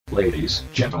Ladies,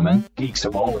 gentlemen, geeks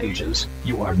of all ages,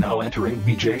 you are now entering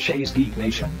BJ Shea's Geek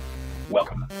Nation.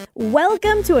 Welcome.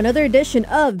 Welcome to another edition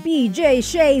of BJ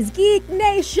Shea's Geek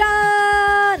Nation.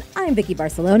 I'm Vicky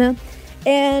Barcelona.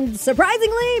 And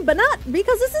surprisingly, but not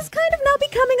because this is kind of now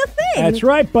becoming a thing. That's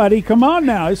right, buddy. Come on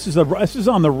now. This is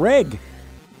on the reg.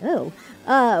 Oh,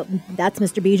 that's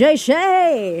Mr. BJ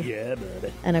Shea. Yeah,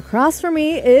 buddy. And across from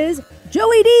me is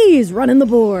Joey D's running the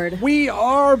board. We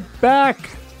are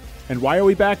back. And why are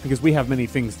we back? Because we have many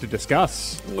things to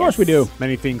discuss. Yes. Of course we do.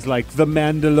 Many things like The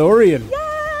Mandalorian.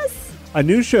 Yes. A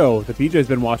new show that BJ's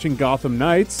been watching, Gotham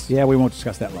Knights. Yeah, we won't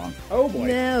discuss that long. Oh, boy.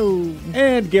 No.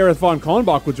 And Gareth Von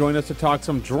Kallenbach will join us to talk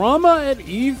some drama at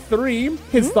E3.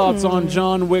 His thoughts on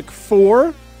John Wick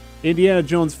 4. Indiana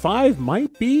Jones 5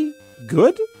 might be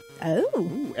good.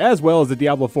 Oh. As well as the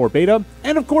Diablo 4 beta.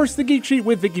 And, of course, the Geek Sheet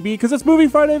with Vicky B, because it's Movie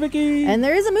Friday, Vicky. And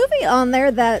there is a movie on there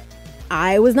that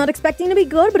I was not expecting to be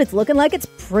good, but it's looking like it's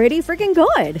pretty freaking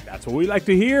good. That's what we like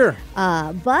to hear.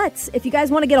 But if you guys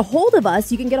want to get a hold of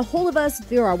us, you can get a hold of us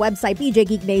through our website,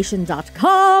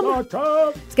 bjgeeknation.com.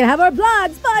 It's going to have our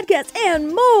blogs, podcasts, and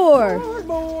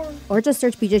more. Or just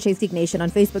search BJ Shea's Geek Nation on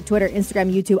Facebook, Twitter,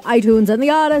 Instagram, YouTube, iTunes, and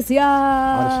the Odyssey.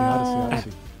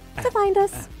 Odyssey. To find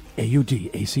us.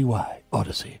 AUDACY.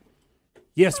 Odyssey.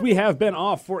 Yes, we have been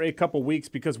off for a couple weeks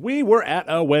because we were at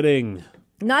a wedding.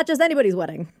 Not just anybody's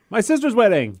wedding. My sister's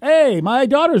wedding. Hey, my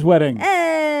daughter's wedding.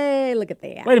 Hey, look at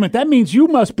that. Wait a minute. That means you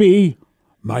must be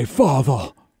my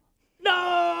father. No!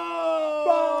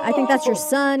 I think that's your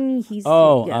son. He's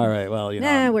Oh, yeah. all right. Well, you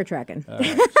know. Nah, we're tracking.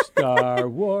 Star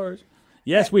Wars.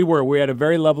 Yes, we were. We had a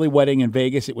very lovely wedding in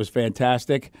Vegas. It was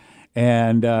fantastic.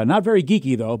 And not very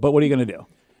geeky, though. But what are you going to do?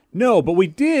 No, but we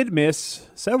did miss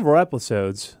several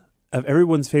episodes of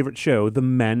everyone's favorite show, The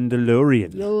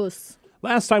Mandalorian. Yes.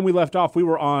 Last time we left off, we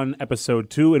were on episode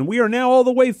 2, and we are now all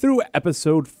the way through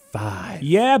episode 5.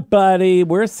 Yeah, buddy.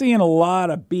 We're seeing a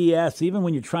lot of BS. Even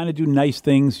when you're trying to do nice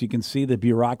things, you can see the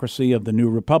bureaucracy of the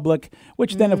New Republic,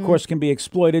 which then, of course, can be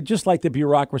exploited, just like the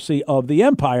bureaucracy of the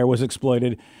Empire was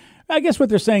exploited. I guess what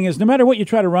they're saying is no matter what you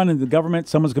try to run in the government,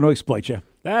 someone's going to exploit you.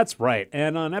 That's right.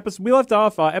 And on we left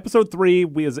off, episode 3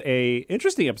 was a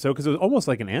interesting episode because it was almost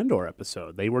like an Andor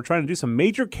episode. They were trying to do some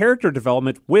major character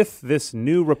development with this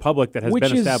new republic that has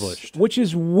been established. Which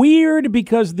is weird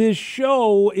because this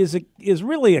show is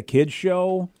really a kid's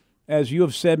show, as you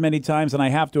have said many times, and I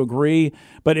have to agree.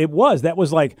 But that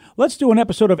was like, let's do an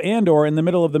episode of Andor in the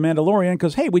middle of The Mandalorian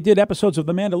because, hey, we did episodes of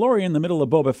The Mandalorian in the middle of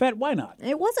Boba Fett. Why not?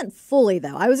 It wasn't fully,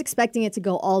 though. I was expecting it to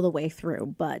go all the way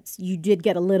through, but you did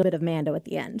get a little bit of Mando at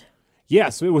the end.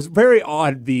 Yes, it was very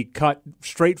odd, the cut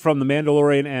straight from The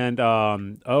Mandalorian and,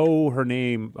 her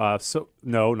name,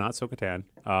 no, not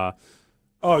Ahsoka-Tano.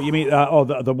 Oh, you mean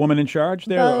the woman in charge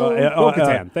there?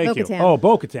 Bo-Katan, thank you. Bo-Katan. Oh,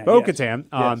 Bo-Katan. Bo-Katan.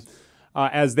 Yes.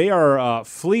 As they are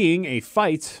fleeing a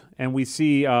fight, and we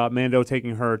see Mando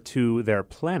taking her to their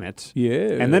planet.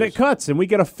 Yes. And then it cuts, and we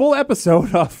get a full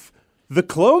episode of the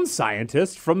clone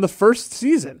scientist from the first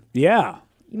season. Yeah.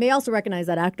 You may also recognize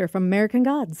that actor from American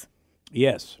Gods.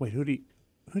 Yes. Wait, who'd he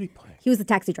play? He was the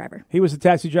taxi driver. He was a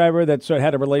taxi driver that sort of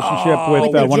had a relationship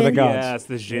with the one of the Jinn? gods. Yes,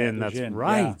 the Jinn. the That's Jinn,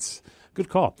 right. Good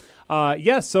call.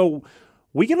 So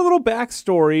we get a little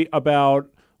backstory about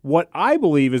what I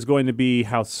believe is going to be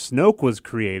how Snoke was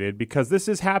created, because this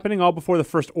is happening all before the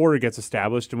First Order gets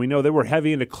established, and we know they were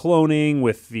heavy into cloning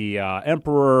with the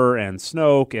Emperor and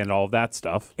Snoke and all of that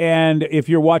stuff. And if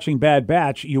you're watching Bad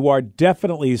Batch, you are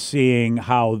definitely seeing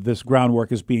how this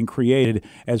groundwork is being created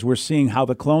as we're seeing how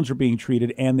the clones are being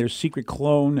treated and their secret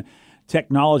clone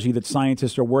technology that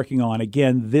scientists are working on.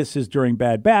 Again, this is during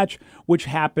Bad Batch, which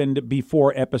happened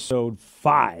before episode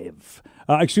 5.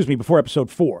 Before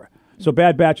episode 4. So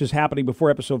Bad Batch is happening before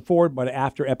episode 4, but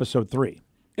after episode 3.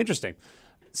 Interesting.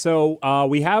 So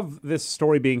we have this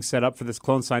story being set up for this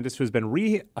clone scientist who's been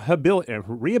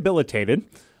rehabilitated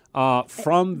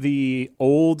from the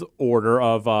old order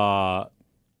of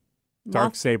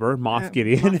Darksaber, Moff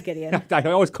Gideon. Moff Gideon. I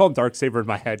always call him Darksaber in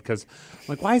my head because I'm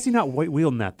like, why is he not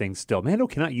wielding that thing still? Mando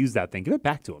cannot use that thing. Give it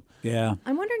back to him. Yeah.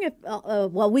 I'm wondering if,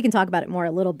 we can talk about it more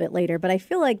a little bit later, but I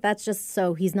feel like that's just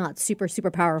so he's not super,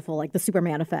 super powerful, like the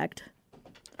Superman effect.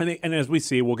 And as we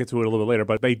see, we'll get to it a little bit later,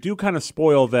 but they do kind of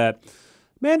spoil that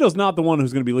Mando's not the one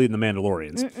who's going to be leading the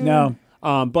Mandalorians. No.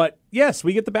 But yes,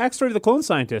 we get the backstory of the clone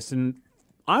scientist, and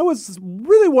I was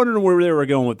really wondering where they were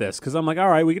going with this, because I'm like, all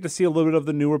right, we get to see a little bit of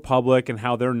the New Republic and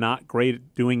how they're not great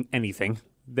at doing anything,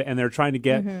 and they're trying to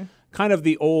get kind of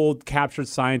the old captured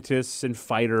scientists and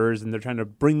fighters, and they're trying to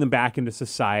bring them back into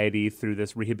society through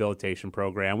this rehabilitation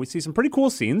program. We see some pretty cool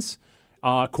scenes.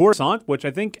 Coruscant, which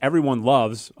I think everyone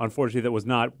loves. Unfortunately, that was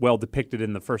not well depicted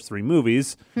in the first 3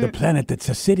 movies. The planet that's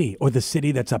a city, or the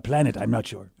city that's a planet. I'm not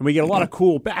sure. And we get a lot of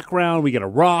cool background. We get a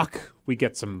rock. We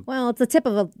get some. Well, it's the tip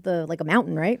of a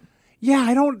mountain, right?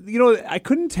 Yeah, I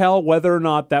couldn't tell whether or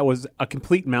not that was a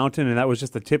complete mountain and that was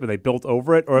just the tip and they built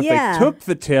over it, or if they took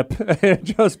the tip and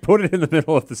just put it in the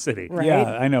middle of the city. Right. Yeah,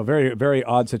 I know. Very, very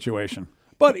odd situation.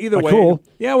 But either way, cool.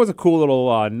 Yeah, it was a cool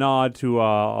little nod to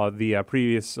the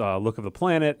previous look of the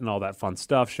planet and all that fun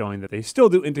stuff, showing that they still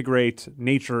do integrate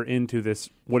nature into this,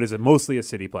 what is it, mostly a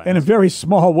city planet. In a very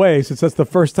small way, since that's the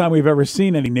first time we've ever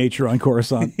seen any nature on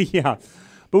Coruscant. Yeah.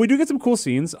 But we do get some cool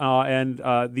scenes, and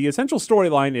the essential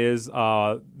storyline is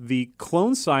the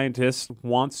clone scientist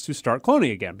wants to start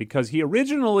cloning again because he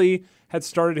originally had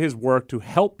started his work to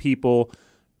help people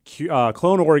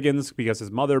clone organs because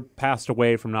his mother passed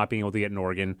away from not being able to get an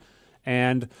organ,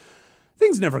 and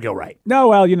things never go right. No,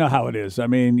 well, you know how it is. I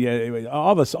mean, yeah,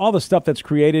 all the stuff that's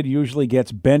created usually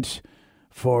gets bent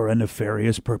for a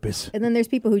nefarious purpose. And then there's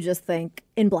people who just think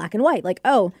in black and white, like,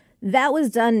 oh, that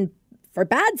was done for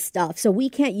bad stuff, so we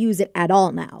can't use it at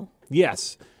all now.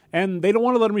 Yes, and they don't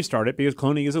want to let him restart it because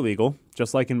cloning is illegal,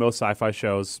 just like in most sci-fi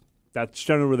shows. That's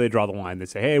generally where they draw the line. They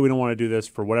say, hey, we don't want to do this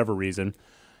for whatever reason.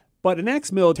 But an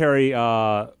ex-military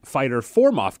fighter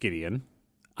for Moff Gideon,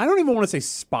 I don't even want to say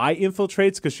spy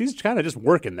infiltrates because she's kind of just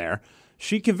working there.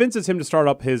 She convinces him to start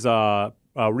up his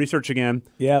research again.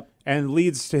 Yep. And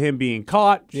leads to him being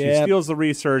caught. She steals the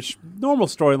research. Normal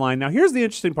storyline. Now, here's the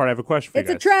interesting part. I have a question for you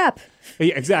guys. It's a trap.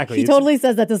 Yeah, exactly. She totally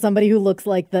says that to somebody who looks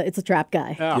like it's a trap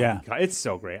guy. Oh, yeah. God, it's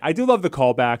so great. I do love the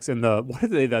callbacks and what are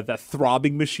they, the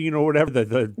throbbing machine or whatever.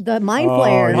 The mind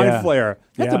flare. Mind flare.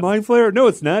 That's a mind flare? No,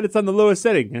 it's not. It's on the lowest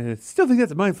setting. I still think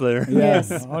that's a mind flare.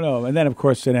 Yes. Oh, no. And then, of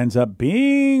course, it ends up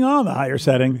being on the higher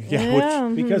setting. Yeah.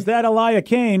 Because that Elia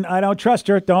Kane, I don't trust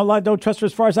her. Don't trust her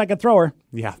as far as I can throw her.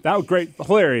 Yeah, that was great.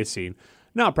 Hilarious scene.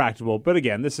 Not practical, but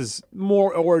again, this is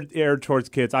more aired towards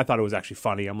kids. I thought it was actually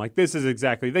funny. I'm like, this is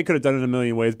exactly, they could have done it a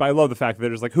million ways, but I love the fact that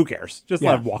they're just like, who cares? Just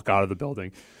let him walk out of the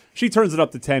building. She turns it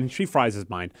up to 10. She fries his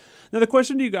mind. Now, the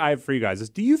question I have for you guys is,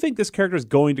 do you think this character is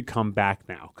going to come back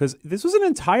now? Because this was an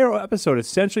entire episode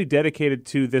essentially dedicated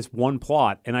to this one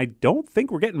plot, and I don't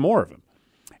think we're getting more of him.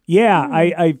 Yeah,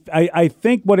 I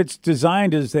think what it's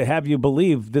designed is to have you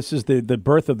believe this is the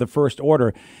birth of the First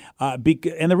Order.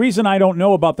 And the reason I don't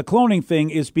know about the cloning thing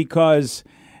is because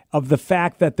of the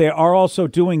fact that they are also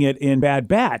doing it in Bad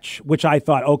Batch, which I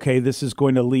thought, okay, this is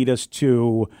going to lead us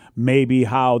to maybe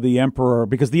how the Emperor,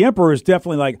 because the Emperor is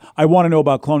definitely like, I want to know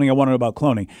about cloning, I want to know about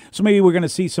cloning. So maybe we're going to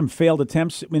see some failed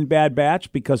attempts in Bad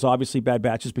Batch, because obviously Bad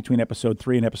Batch is between episode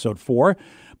 3 and episode 4.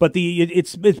 But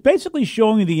it's basically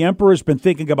showing the Emperor's been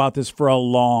thinking about this for a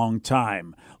long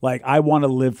time. Like, I want to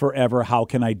live forever, how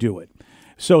can I do it?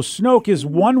 So Snoke is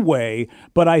one way,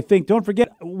 but I think, don't forget,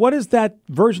 what is that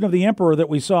version of the Emperor that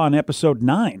we saw in episode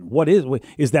 9? What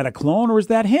is that a clone or is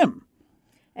that him?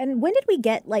 And when did we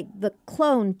get the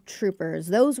clone troopers?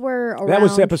 Those were around. That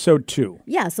was episode 2.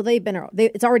 Yeah, so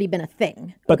it's already been a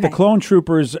thing. But the clone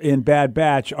troopers in Bad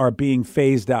Batch are being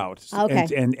phased out, Okay.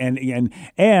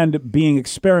 and being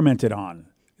experimented on.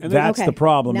 That's the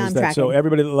problem. Now is that so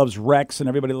everybody that loves Rex and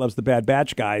everybody that loves the Bad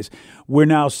Batch guys, we're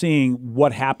now seeing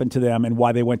what happened to them and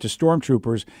why they went to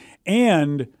stormtroopers,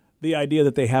 and the idea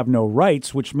that they have no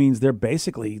rights, which means they're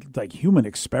basically like human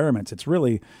experiments.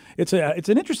 It's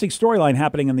an interesting storyline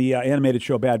happening in the animated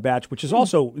show Bad Batch, which is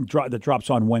also that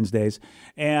drops on Wednesdays,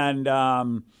 and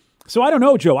so I don't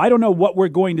know, Joe. I don't know what we're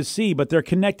going to see, but they're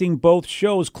connecting both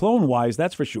shows clone-wise.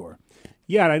 That's for sure.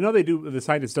 Yeah, and I know they do. The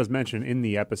scientist does mention in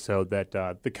the episode that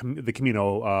the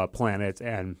Camino planet,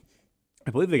 and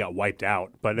I believe they got wiped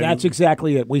out. But that's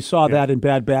exactly it. We saw that in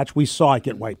Bad Batch. We saw it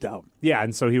get wiped out. Yeah,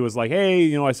 and so he was like,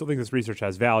 "Hey, I still think this research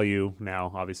has value."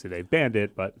 Now, obviously, they banned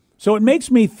it, but so it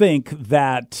makes me think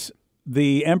that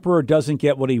the Emperor doesn't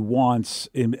get what he wants.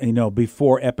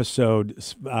 Before episode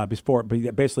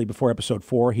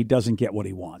 4, he doesn't get what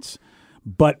he wants,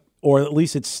 or at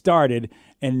least it started.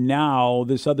 And now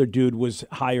this other dude was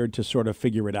hired to sort of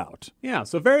figure it out. Yeah,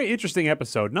 so very interesting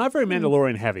episode. Not very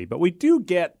Mandalorian heavy, but we do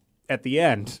get, at the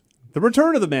end, the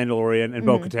return of the Mandalorian and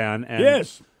Bo-Katan. And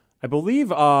yes. I believe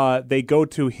they go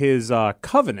to his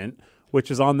covenant, which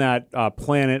is on that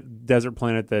desert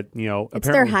planet that, it's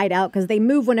their hideout because they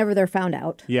move whenever they're found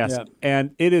out. Yes,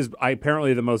 and it is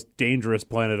apparently the most dangerous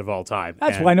planet of all time.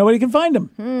 That's why nobody can find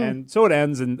him. And so it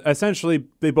ends, and essentially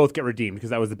they both get redeemed because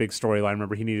that was the big storyline.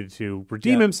 Remember, he needed to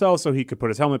redeem himself so he could put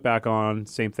his helmet back on.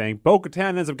 Same thing.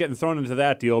 Bo-Katan ends up getting thrown into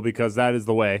that deal because that is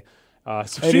the way.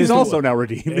 So she's also now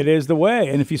redeemed. It is the way.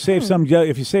 And if you save some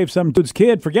dude's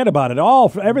kid, forget about it.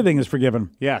 Everything is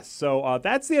forgiven. Yes. So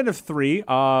that's the end of 3.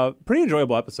 Pretty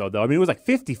enjoyable episode, though. I mean, it was like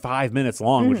 55 minutes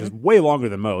long, which is way longer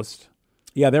than most.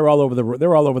 Yeah, they're all over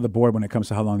the board when it comes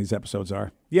to how long these episodes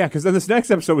are. Yeah, because then this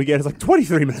next episode we get is like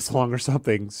 23 minutes long or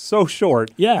something. So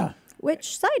short. Yeah.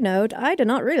 Which, side note, I did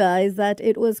not realize that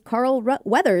it was Carl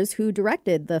Weathers who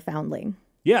directed The Foundling.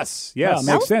 Yes. Yeah,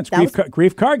 makes sense. That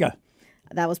Grief Karga.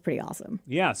 That was pretty awesome.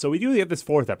 Yeah, so we do get this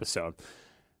 4th episode.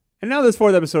 And now this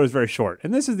 4th episode is very short.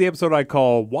 And this is the episode I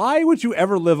call, Why Would You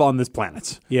Ever Live on This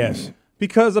Planet? Yes.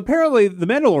 Because apparently the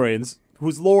Mandalorians,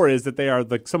 whose lore is that they are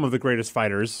some of the greatest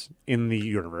fighters in the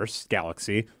universe,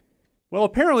 galaxy, well,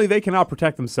 apparently they cannot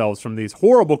protect themselves from these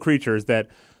horrible creatures that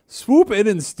swoop in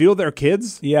and steal their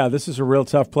kids. Yeah, this is a real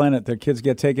tough planet. Their kids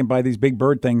get taken by these big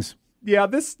bird things. Yeah,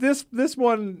 this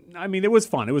one, I mean, it was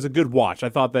fun. It was a good watch. I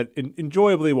thought that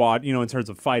enjoyably watched, in terms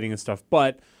of fighting and stuff.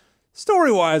 But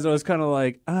story-wise, I was kind of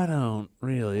like, I don't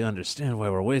really understand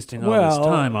why we're wasting all this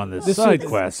time on this side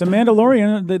quest. The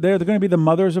Mandalorian, they're going to be the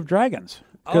mothers of dragons.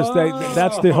 Because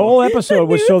that's the whole episode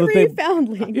was so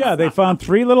that they found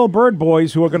 3 little bird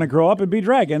boys who are going to grow up and be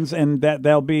dragons, and that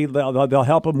they'll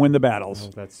help them win the battles.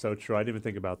 Oh, that's so true. I didn't even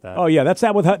think about that. Oh yeah,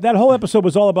 that whole episode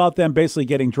was all about them basically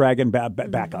getting dragon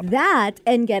back up. That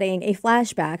and getting a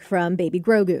flashback from Baby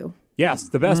Grogu. Yes,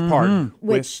 the best part.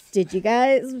 Which did you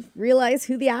guys realize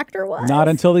who the actor was? Not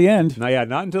until the end. Not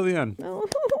until the end. Oh,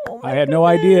 I had no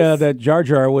idea that Jar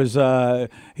Jar was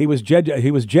he was Jed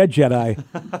Jedi.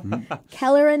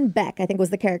 Kelleran Beck, I think was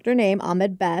the character name.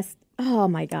 Ahmed Best. Oh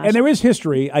my gosh! And there is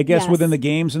history, I guess, Yes. within the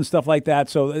games and stuff like that.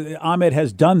 So Ahmed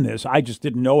has done this. I just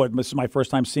didn't know it. This is my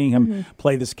first time seeing him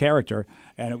play this character.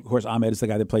 And of course, Ahmed is the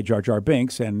guy that played Jar Jar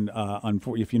Binks. And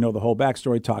if you know the whole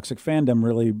backstory, toxic fandom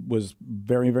really was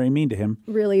very, very mean to him.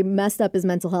 Really messed up his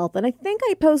mental health. And I think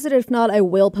I posted it. If not, I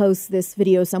will post this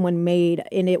video someone made,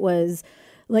 and it was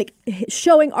like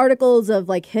showing articles of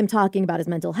like him talking about his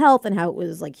mental health and how it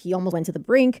was like he almost went to the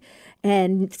brink,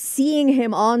 and seeing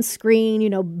him on screen,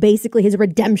 basically his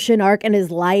redemption arc and his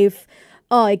life.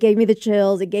 Oh, it gave me the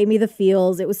chills. It gave me the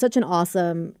feels. It was such an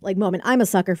awesome moment. I'm a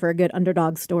sucker for a good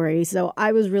underdog story, so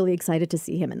I was really excited to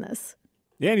see him in this.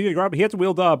 Yeah, and he had to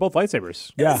wield both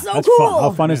lightsabers. Yeah, so that's cool. fun.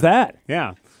 How fun is that?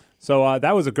 Yeah. So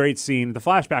that was a great scene. The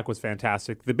flashback was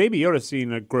fantastic. The Baby Yoda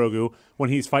scene at Grogu when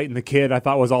he's fighting the kid, I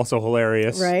thought was also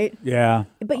hilarious. Right? Yeah.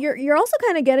 But you're also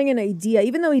kind of getting an idea,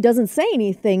 even though he doesn't say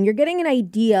anything, you're getting an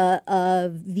idea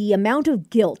of the amount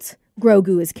of guilt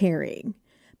Grogu is carrying.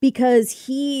 Because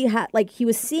he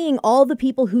was seeing all the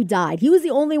people who died. He was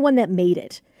the only one that made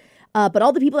it. But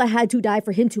all the people that had to die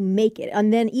for him to make it.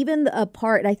 And then even a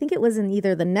part, I think it was in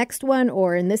either the next one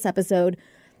or in this episode,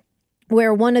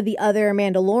 where one of the other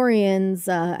Mandalorians,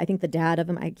 I think the dad of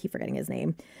him, I keep forgetting his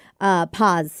name,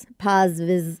 Paz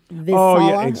Vizsala, Oh,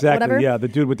 yeah, exactly. whatever. Yeah, the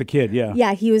dude with the kid, yeah.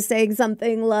 Yeah, he was saying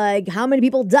something like, how many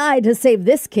people died to save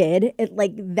this kid?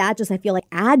 That just, I feel like,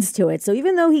 adds to it. So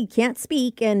even though he can't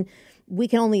speak and we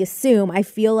can only assume, I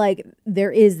feel like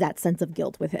there is that sense of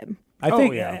guilt with him.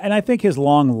 I think his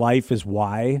long life is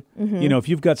why. If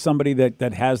you've got somebody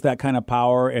that has that kind of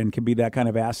power and can be that kind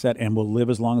of asset and will live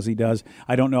as long as he does,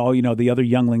 I don't know, the other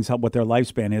younglings, what their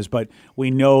lifespan is, but we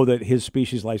know that his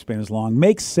species' lifespan is long.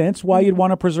 Makes sense why you'd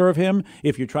want to preserve him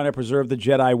if you're trying to preserve the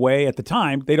Jedi way. At the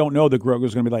time, they don't know that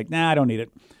Grogu's going to be like, nah, I don't need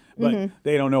it. But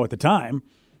they don't know at the time.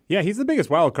 Yeah, he's the biggest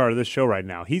wild card of this show right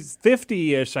now. He's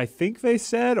 50-ish, I think they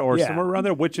said, or somewhere around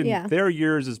there, which in their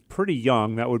years is pretty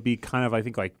young. That would be kind of, I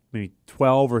think, like maybe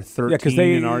 12 or 13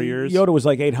 in our years. Yoda was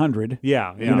like 800.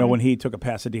 Yeah. When he took a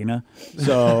Pasadena.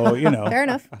 So, Fair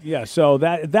enough. Yeah, so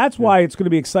that's why it's going to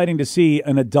be exciting to see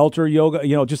an adulter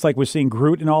Yoda, just like we're seeing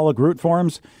Groot in all the Groot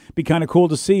forms. Be kind of cool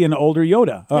to see an older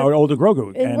Yoda or older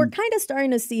Grogu. And we're kind of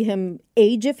starting to see him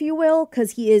age, if you will,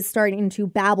 because he is starting to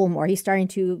babble more. He's starting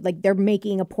to, they're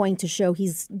making a point to show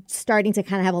he's starting to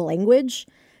kind of have a language.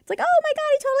 It's like, oh my God,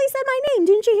 he totally said my name.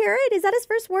 Didn't you hear it? Is that his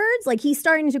first words? He's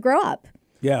starting to grow up.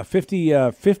 Yeah,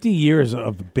 50 years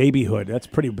of babyhood. That's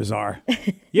pretty bizarre.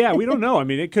 Yeah, we don't know. I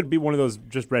mean, it could be one of those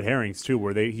just red herrings, too,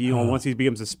 where once he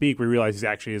begins to speak, we realize he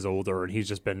actually is older and he's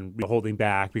just been holding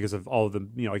back because of all of the,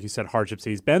 like you said, hardships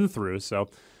he's been through. So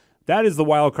that is the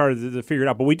wild card to figure it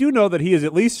out. But we do know that he is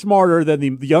at least smarter than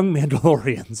the young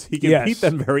Mandalorians. He can beat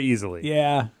them very easily.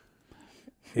 Yeah.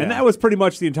 And that was pretty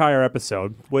much the entire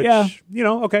episode, which,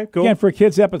 okay, cool. Again, for a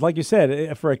kid's episode, like you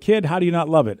said, for a kid, how do you not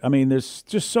love it? I mean, there's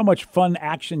just so much fun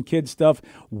action kid stuff.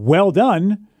 Well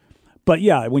done. But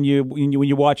yeah, when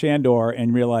you watch Andor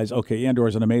and realize, okay, Andor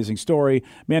is an amazing story.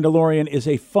 Mandalorian is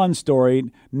a fun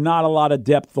story. Not a lot of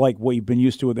depth like what you've been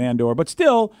used to with Andor. But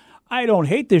still, I don't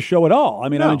hate this show at all. I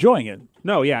mean, I'm enjoying it.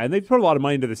 No, yeah, and they put a lot of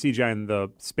money into the CGI and the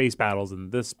space battles in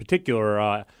this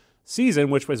particular season,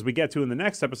 which, as we get to in the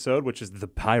next episode, which is The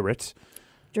Pirate.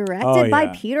 Directed by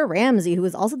Peter Ramsey, who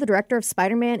is also the director of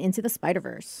Spider-Man Into the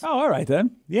Spider-Verse. Oh, all right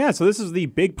then. Yeah, so this is the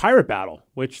big pirate battle,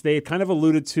 which they kind of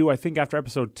alluded to, I think, after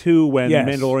episode 2 when the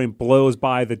Mandalorian blows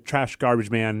by the trash garbage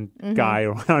man guy,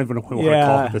 or I don't even know what we want to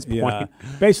call it at this point.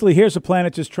 Basically, here's a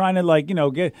planet just trying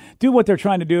to do what they're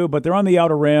trying to do, but they're on the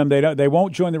outer rim. They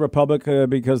won't join the Republic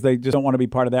because they just don't want to be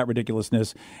part of that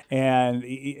ridiculousness, and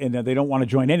they don't want to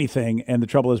join anything. And the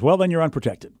trouble is, well, then you're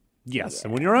unprotected. Yes,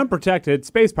 and when you're unprotected,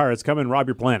 space pirates come and rob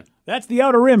your planet. That's the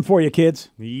outer rim for you, kids.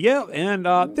 Yeah, and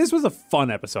this was a fun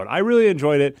episode. I really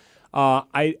enjoyed it.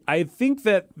 I think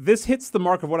that this hits the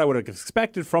mark of what I would have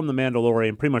expected from The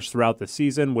Mandalorian pretty much throughout the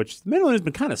season, which The Mandalorian has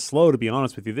been kind of slow, to be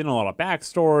honest with you. They did a lot of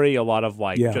backstory, a lot of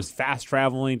just fast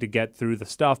traveling to get through the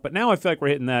stuff. But now I feel like we're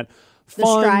hitting that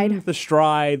fun, the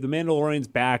stride. The Mandalorian's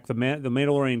back. The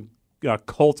Mandalorian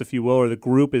cult, if you will, or the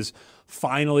group is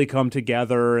finally come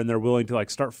together, and they're willing to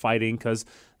start fighting because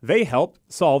they helped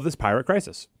solve this pirate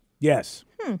crisis. Yes.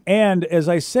 And as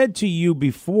I said to you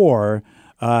before,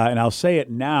 and I'll say it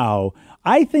now,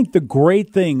 I think the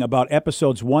great thing about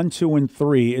episodes 1, 2, and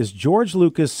 3 is George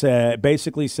Lucas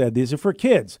basically said these are for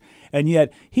kids. And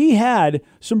yet he had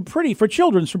some pretty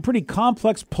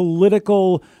complex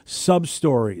political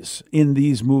sub-stories in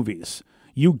these movies.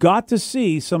 You got to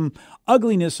see some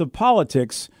ugliness of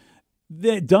politics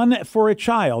done for a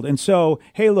child. And so,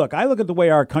 hey, look, I look at the way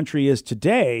our country is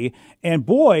today, and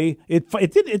boy,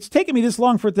 it's taken me this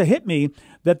long for it to hit me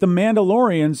that the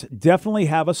Mandalorians definitely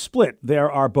have a split.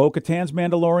 There are Bo-Katan's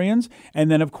Mandalorians,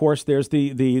 and then of course there's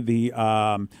there's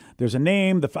a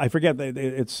name. I forget.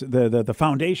 It's the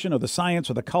foundation or the science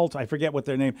or the cult. I forget what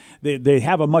their name. They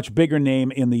have a much bigger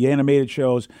name in the animated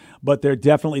shows, but they're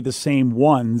definitely the same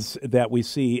ones that we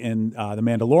see in the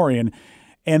Mandalorian.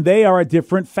 And they are a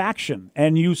different faction.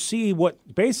 And you see what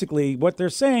they're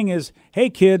saying is, hey,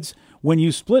 kids, when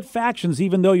you split factions,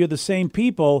 even though you're the same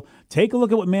people, take a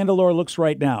look at what Mandalore looks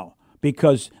right now,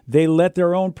 because they let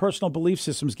their own personal belief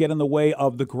systems get in the way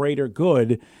of the greater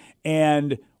good.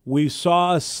 And we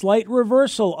saw a slight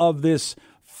reversal of this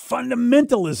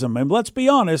fundamentalism. And let's be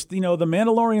honest, the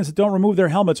Mandalorians that don't remove their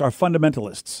helmets are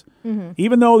fundamentalists. Mm-hmm.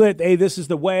 Even though that, hey, this is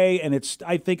the way, and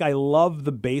I think I love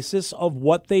the basis of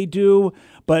what they do,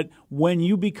 but when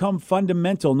you become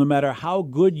fundamental, no matter how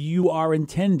good you are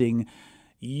intending,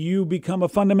 you become a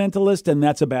fundamentalist, and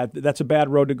that's a bad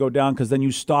road to go down, because then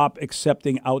you stop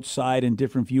accepting outside and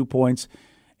different viewpoints.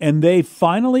 And they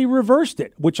finally reversed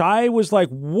it, which I was like,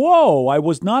 whoa, I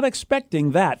was not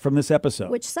expecting that from this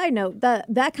episode. Which, side note,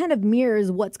 that kind of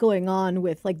mirrors what's going on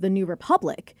with the New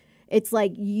Republic. It's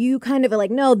like you kind of are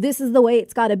like, no, this is the way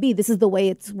it's got to be. This is the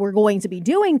way we're going to be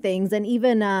doing things. And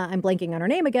even, I'm blanking on her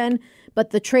name again,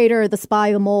 but the traitor, the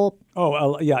spy, the mole.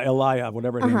 Oh, Elia,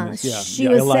 whatever her name is. Yeah, she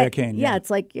was Elia Kane. Yeah, it's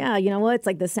like, yeah, you know what? It's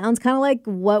like, this sounds kind of like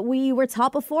what we were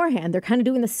taught beforehand. They're kind of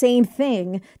doing the same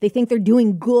thing. They think they're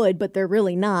doing good, but they're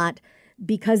really not,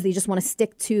 because they just want to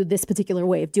stick to this particular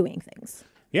way of doing things.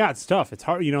 Yeah, it's tough. It's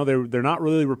hard. They're not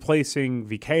really replacing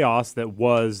the chaos that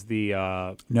was the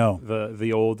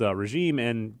old regime,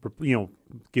 and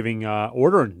giving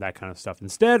order and that kind of stuff.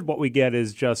 Instead, what we get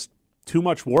is just too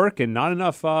much work and not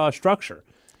enough structure.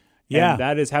 Yeah, and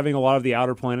that is having a lot of the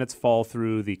outer planets fall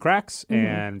through the cracks,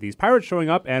 and these pirates showing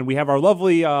up. And we have our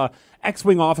lovely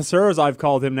X-wing officer, as I've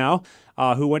called him now,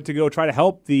 who went to go try to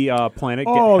help the planet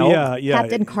get help. Yeah.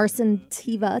 Captain Carson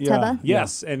Teva.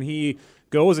 Yes, and he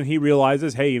goes and he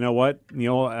realizes, hey, you know what?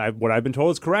 What I've been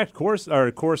told is correct.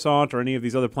 Coruscant or any of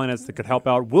these other planets that could help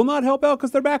out will not help out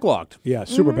because they're backlogged. Yeah,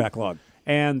 super backlogged.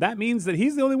 And that means that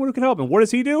he's the only one who can help. And what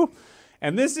does he do?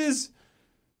 And this is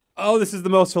the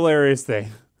most hilarious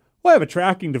thing. Well, I have a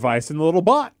tracking device in the little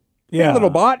bot. Yeah. Little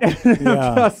bot.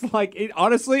 Just like,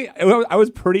 honestly, I was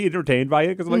pretty entertained by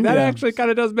it, because I'm like, that actually kind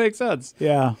of does make sense.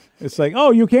 Yeah. It's like,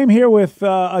 oh, you came here with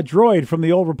a droid from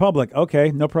the Old Republic.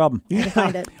 Okay, no problem.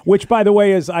 Find it. Which, by the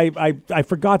way, is I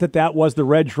forgot that was the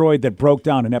red droid that broke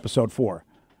down in episode 4.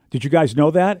 Did you guys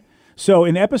know that? So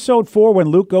in episode 4, when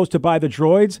Luke goes to buy the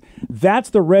droids, that's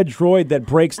the red droid that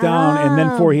breaks down, and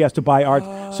then he has to buy art.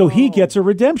 So he gets a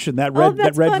redemption. That red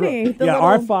funny. droid. Yeah,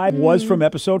 R5 was from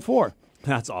episode 4.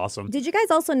 That's awesome. Did you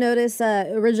guys also notice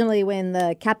originally when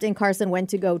the Captain Carson went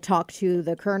to go talk to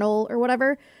the colonel or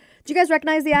whatever? Did you guys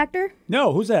recognize the actor?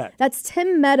 No, who's that? That's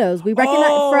Tim Meadows. We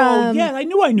recognize from yeah, I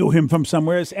knew him from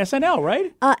somewhere. It's SNL,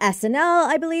 right? SNL,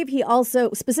 I believe. He also,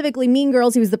 specifically Mean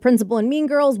Girls, he was the principal in Mean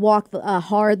Girls, Walk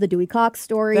Hard, the Dewey Cox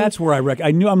story. That's where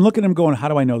I'm looking at him going, how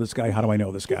do I know this guy? How do I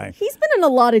know this guy? He's been in a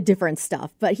lot of different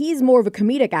stuff, but he's more of a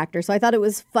comedic actor, so I thought it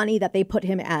was funny that they put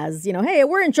him as, hey,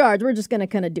 we're in charge. We're just going to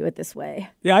kind of do it this way.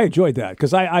 Yeah, I enjoyed that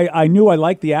because I knew I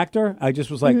liked the actor. I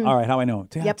just was like, all right, how do I know?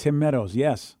 Yep. Tim Meadows,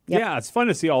 yes. Yep. Yeah, it's fun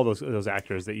to see all those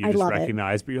actors that you just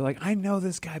recognize, but you're like, I know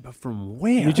this guy, but from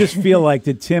where? You just feel like,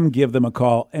 did Tim give them a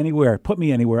call? Anywhere, put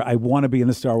me anywhere. I want to be in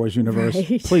the Star Wars universe.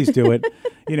 Right. Please do it.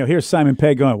 Here's Simon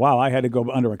Pegg going, wow, I had to go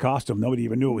under a costume. Nobody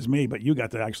even knew it was me, but you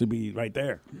got to actually be right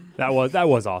there. That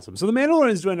was awesome. So the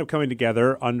Mandalorians do end up coming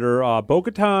together under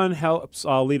Bo-Katan helps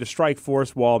lead a strike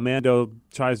force while Mando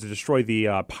tries to destroy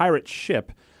the pirate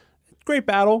ship. Great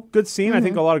battle, good scene. I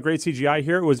think a lot of great CGI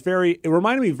here. It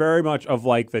reminded me very much of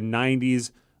like the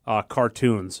 90s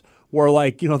cartoons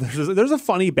where there's a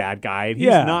funny bad guy and he's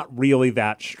not really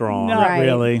that strong. Not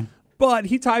really. But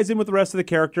he ties in with the rest of the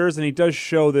characters, and he does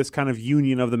show this kind of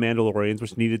union of the Mandalorians,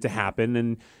 which needed to happen.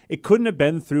 And it couldn't have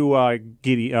been through Darth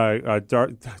Gideon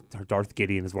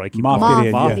is what I keep calling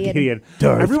him. Moff Gideon.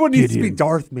 Darth Everyone needs to Gideon. be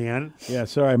Darth, man. Yeah,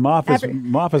 sorry.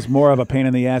 Moff is more of a pain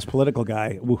in the ass political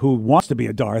guy who wants to be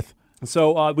a Darth.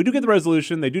 So we do get the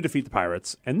resolution. They do defeat the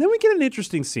pirates, and then we get an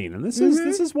interesting scene. And this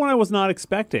is one I was not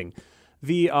expecting.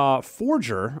 The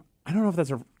forger. I don't know if that's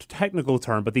a technical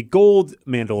term, but the gold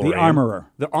Mandalorian. The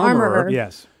armorer. The armorer.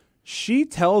 Yes. She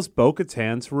tells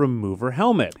Bo-Katan to remove her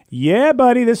helmet. Yeah,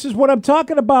 buddy, this is what I'm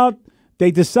talking about. They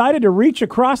decided to reach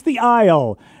across the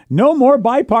aisle. No more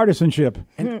bipartisanship.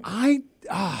 And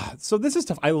so this is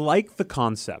tough. I like the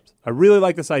concept. I really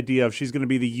like this idea of she's going to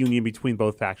be the union between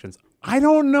both factions. I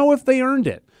don't know if they earned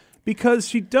it because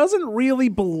she doesn't really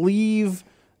believe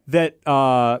that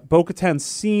Bo-Katan's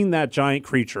seen that giant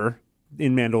creature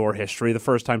in Mandalore history the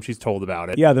first time she's told about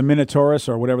it. Yeah, the Minotaurus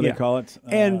or whatever they call it.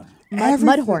 And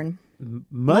Mudhorn.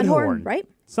 Mudhorn, right?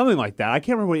 Something like that. I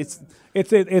can't remember what it's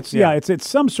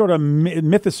some sort of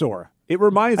mythosaur. It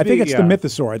reminds me. I think it's the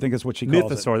mythosaur. I think it's what she calls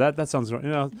mythosaur. That sounds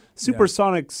right.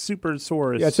 Supersonic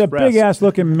supersaurus. Yeah, it's a big ass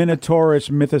looking Minotaurus,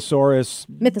 Mythosaurus.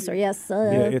 Mythosaur, yes.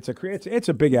 Yeah, it's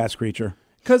a big ass creature.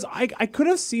 Because I could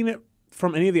have seen it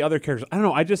from any of the other characters. I don't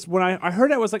know. When I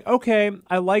heard it, I was like, okay,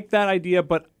 I like that idea,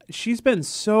 but she's been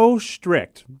so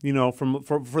strict,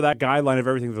 for that guideline of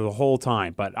everything the whole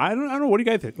time. But I don't know. What do you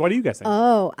guys think? What do you guys think?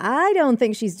 Oh, I don't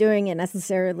think she's doing it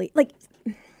necessarily.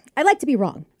 I'd like to be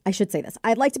wrong. I should say this.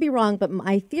 I'd like to be wrong, but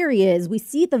my theory is we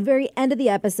see at the very end of the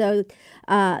episode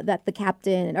that the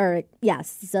captain,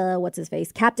 what's his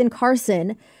face? Captain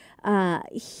Carson,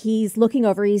 he's looking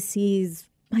over, he sees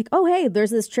like, oh, hey,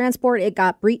 there's this transport. It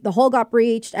got the hull got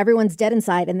breached. Everyone's dead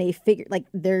inside. And they figured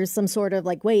there's some sort of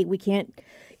wait, we can't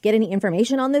get any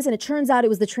information on this. And it turns out it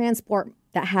was the transport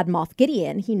that had Moff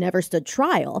Gideon. He never stood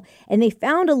trial. And they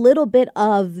found a little bit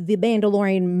of the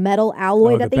Mandalorian metal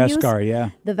alloy that they used. The Beskar, yeah.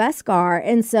 The Beskar.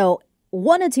 And so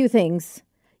one of two things.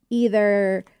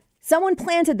 Either someone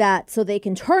planted that so they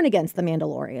can turn against the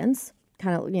Mandalorians,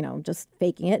 kind of, just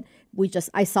faking it.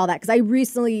 I saw that because I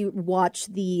recently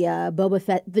watched the Boba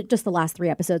Fett, just the last 3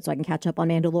 episodes so I can catch up on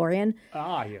Mandalorian.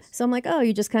 Ah, yes. So I'm like, oh,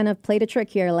 you just kind of played a trick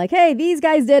here. Like, hey, these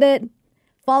guys did it.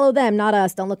 Follow them, not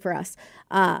us. Don't look for us.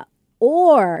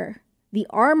 Or the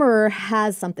armorer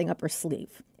has something up her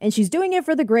sleeve and she's doing it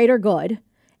for the greater good.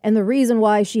 And the reason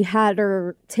why she had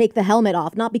her take the helmet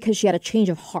off, not because she had a change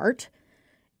of heart,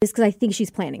 is because I think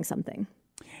she's planning something.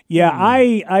 Yeah,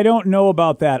 I don't know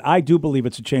about that. I do believe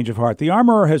it's a change of heart. The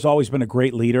armorer has always been a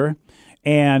great leader,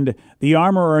 and the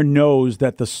armorer knows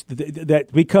that that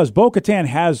because Bo-Katan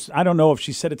has, I don't know if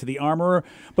she said it to the armorer,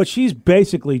 but she's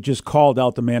basically just called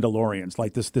out the Mandalorians,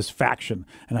 like this faction,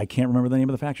 and I can't remember the name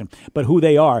of the faction, but who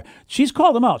they are. She's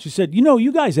called them out. She said,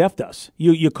 you guys effed us.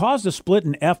 You caused a split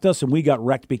and effed us, and we got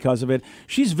wrecked because of it.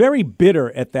 She's very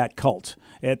bitter at that cult,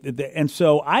 and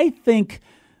so I think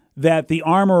that the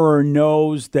armorer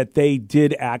knows that they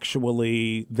did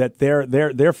actually, that their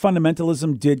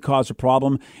fundamentalism did cause a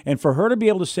problem. And for her to be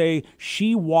able to say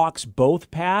she walks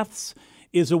both paths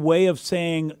is a way of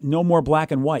saying no more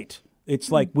black and white.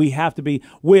 It's like we have to be,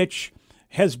 which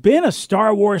has been a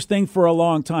Star Wars thing for a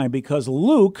long time because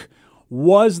Luke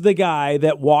was the guy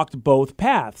that walked both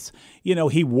paths.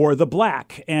 He wore the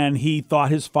black and he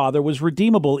thought his father was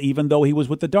redeemable even though he was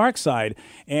with the dark side.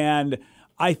 And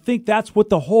I think that's what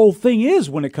the whole thing is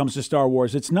when it comes to Star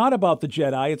Wars. It's not about the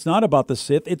Jedi. It's not about the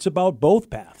Sith. It's about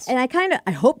both paths. And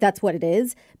I hope that's what it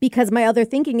is, because my other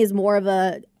thinking is more of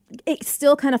it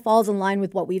still kind of falls in line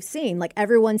with what we've seen. Like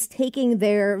everyone's taking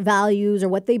their values or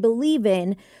what they believe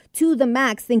in to the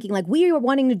max, thinking like we are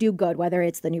wanting to do good, whether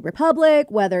it's the New Republic,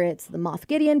 whether it's the Moff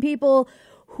Gideon people,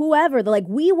 whoever. They're like,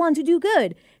 we want to do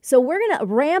good. So we're going to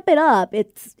ramp it up.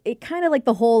 It kind of like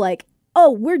the whole like,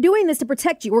 oh, we're doing this to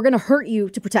protect you. We're going to hurt you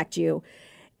to protect you.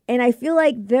 And I feel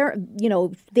like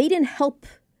they didn't help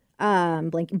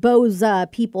Bo's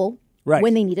people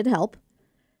when they needed help.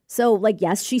 So, like,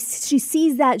 yes, she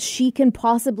sees that she can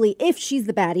possibly, if she's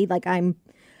the baddie, like I'm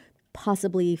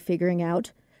possibly figuring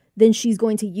out, then she's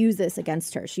going to use this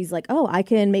against her. She's like, oh, I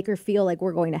can make her feel like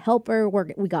we're going to help her.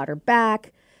 We got her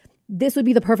back. This would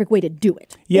be the perfect way to do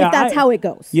it. Yeah, if that's how it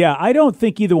goes. Yeah, I don't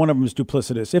think either one of them is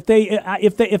duplicitous.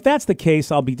 If that's the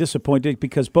case, I'll be disappointed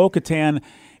because Bo-Katan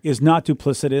is not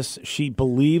duplicitous. She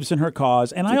believes in her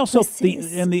cause, and I also think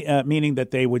meaning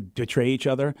that they would betray each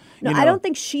other. No, I don't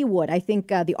think she would. I think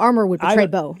the armor would betray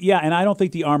Bo. Yeah, and I don't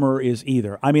think the armorer is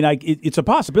either. I mean, it's a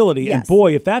possibility, yes. And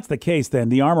boy, if that's the case, then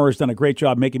the armorer has done a great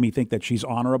job making me think that she's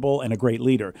honorable and a great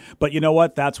leader. But you know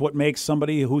what? That's what makes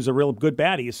somebody who's a real good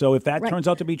baddie. So if that turns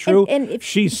out to be true, and if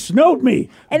she snowed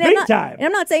me big time. And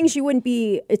I'm not saying she wouldn't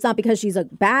be. It's not because she's a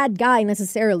bad guy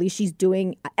necessarily. She's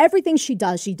doing everything she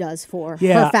does for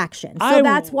her faction. So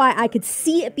that's why I could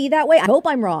see it be that way. I hope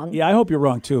I'm wrong. Yeah, I hope you're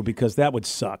wrong too, because that would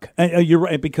suck. You're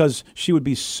right, because she would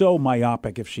be so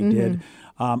myopic if she did.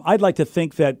 I'd like to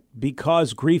think that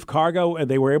because Grief Cargo,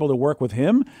 they were able to work with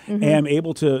him and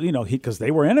able to, because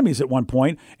they were enemies at one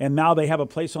point, and now they have a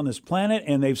place on this planet,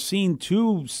 and they've seen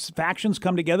two factions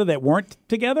come together that weren't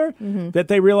together, that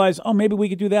they realize, oh, maybe we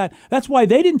could do that. That's why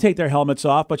they didn't take their helmets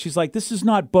off, but she's like, this is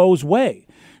not Bo's way.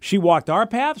 She walked our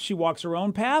path. She walks her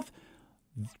own path.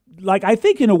 Like, I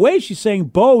think in a way she's saying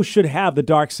Bo should have the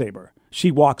Darksaber.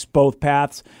 She walks both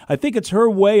paths. I think it's her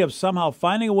way of somehow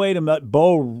finding a way to let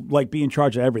Bo be in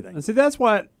charge of everything. And see, that's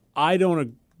what I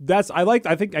don't. I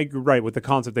think you're right with the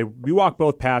concept. We walk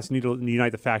both paths, need to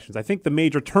unite the factions. I think the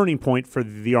major turning point for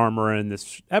the armor in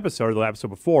this episode, or the episode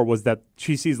before, was that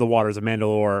she sees the waters of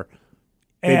Mandalore.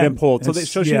 They've been pulled,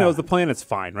 so she knows the planet's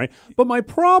fine, right? But my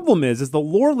problem is the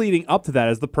lore leading up to that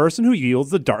is the person who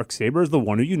yields the Darksaber is the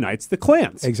one who unites the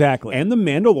clans. Exactly. And the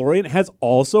Mandalorian has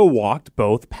also walked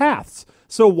both paths.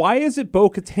 So why is it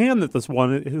Bo-Katan that this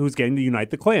one who's getting to unite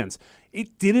the clans?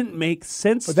 It didn't make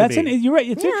sense to me. You're right.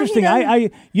 It's interesting.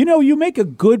 You make a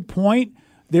good point.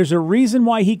 There's a reason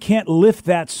why he can't lift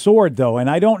that sword, though, and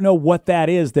I don't know what that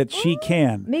is that she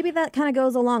can. Maybe that kind of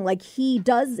goes along. Like he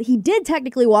did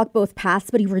technically walk both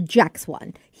paths, but he rejects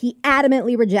one. He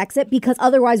adamantly rejects it because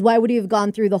otherwise, why would he have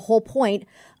gone through the whole point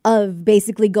of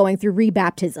basically going through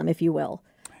rebaptism, if you will?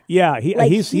 Yeah, he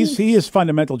is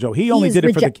fundamental, Joe. He only did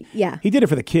it for he did it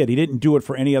for the kid. He didn't do it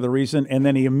for any other reason. And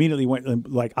then he immediately went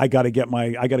like, I got to get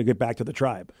back to the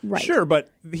tribe. Right. Sure, but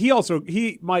he's also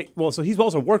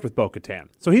worked with Bo-Katan,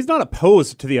 so he's not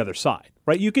opposed to the other side,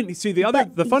 right? You can see the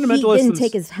fundamentalists. He didn't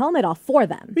take his helmet off for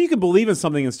them. But you can believe in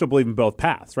something and still believe in both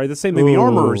paths, right? The same thing the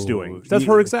armorer is doing. That's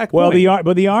her exact point.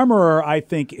 But the armorer, I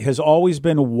think, has always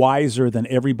been wiser than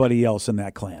everybody else in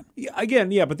that clan.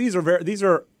 Yeah, but these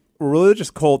are religious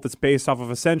cult that's based off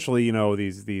of essentially,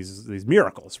 these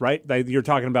miracles, right? You're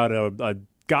talking about a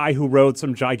guy who rode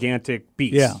some gigantic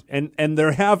beast, and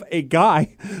they have a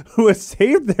guy who has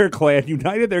saved their clan,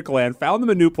 united their clan, found them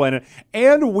a new planet,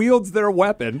 and wields their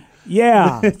weapon.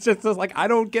 Yeah, it's just like I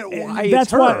don't get why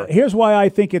it's her. Here's why I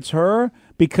think it's her.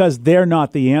 Because they're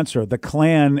not the answer. The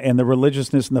clan and the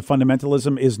religiousness and the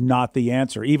fundamentalism is not the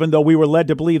answer. Even though we were led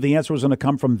to believe the answer was going to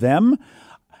come from them,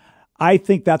 I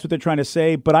think that's what they're trying to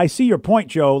say. But I see your point,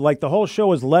 Joe. Like the whole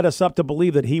show has led us up to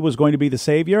believe that he was going to be the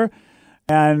savior.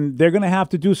 And they're going to have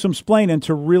to do some splaining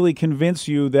to really convince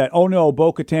you that, oh, no,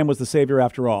 Bo-Katan was the savior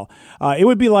after all. It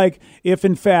would be like if,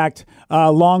 in fact,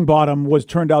 Longbottom was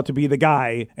turned out to be the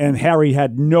guy and Harry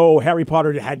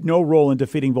Potter had no role in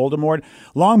defeating Voldemort.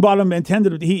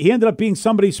 Longbottom he ended up being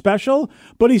somebody special,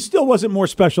 but he still wasn't more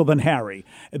special than Harry.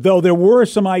 Though there were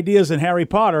some ideas in Harry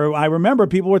Potter. I remember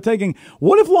people were thinking,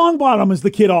 what if Longbottom is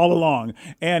the kid all along?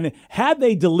 And had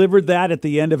they delivered that at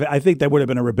the end of it, I think there would have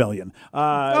been a rebellion.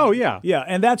 Yeah,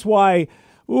 and that's why,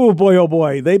 oh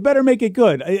boy, they better make it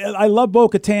good. I love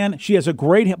Bo-Katan. She has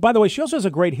by the way, she also has a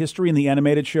great history in the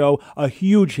animated show, a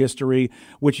huge history,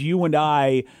 which you and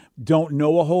I don't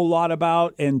know a whole lot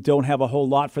about and don't have a whole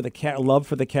lot for the love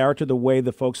for the character the way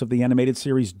the folks of the animated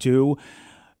series do.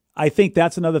 I think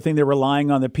that's another thing they're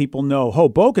relying on that people know. Oh,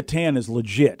 Bo-Katan is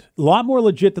legit. A lot more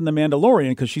legit than The Mandalorian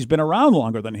because she's been around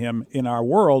longer than him in our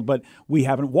world, but we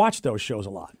haven't watched those shows a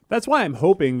lot. That's why I'm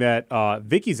hoping that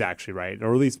Vicky's actually right,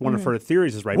 or at least one of her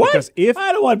theories is right. What? Because if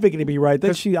I don't want Vicky to be right.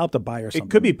 Then she out to buy or something. it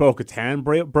could be Bo-Katan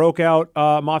broke out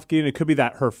Moff Gideon. It could be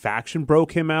that her faction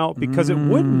broke him out because it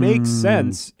would make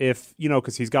sense if,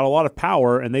 because he's got a lot of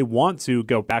power and they want to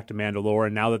go back to Mandalore.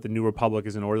 And now that the New Republic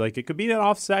is in order, like it could be an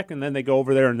offsec and then they go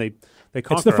over there and they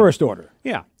conquer. It's the First Order.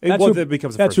 Yeah. It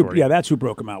becomes the First Order. Yeah, that's who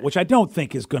broke him out, which I don't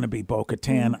think is going to be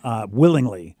Bo-Katan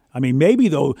willingly. I mean, maybe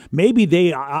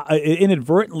they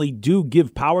inadvertently do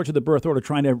give power to the Birth Order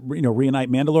trying to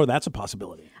reunite Mandalore. That's a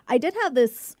possibility. I did have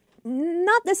this,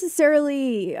 not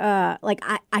necessarily I'm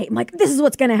like, this is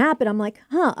what's going to happen. I'm like,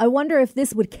 I wonder if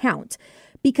this would count.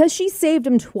 Because she saved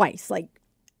him twice,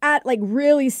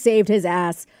 really saved his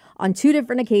ass on 2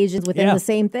 different occasions within the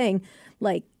same thing.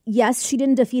 Like, yes, she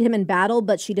didn't defeat him in battle,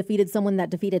 but she defeated someone that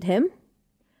defeated him.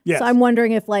 Yes. So I'm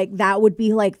wondering if that would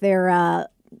be like their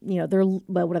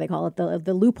what do they call it?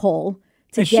 The loophole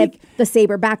to get the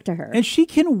saber back to her. And she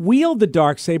can wield the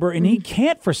Darksaber and he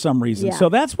can't for some reason. Yeah. So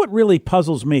that's what really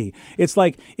puzzles me. It's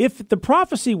like, if the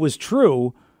prophecy was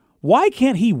true, why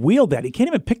can't he wield that? He can't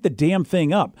even pick the damn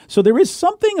thing up. So there is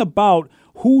something about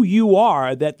who you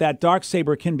are that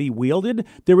Darksaber can be wielded.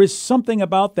 There is something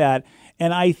about that.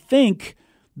 And I think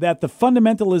that the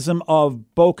fundamentalism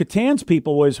of Bo-Katan's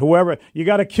people was whoever, you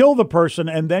got to kill the person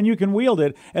and then you can wield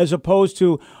it, as opposed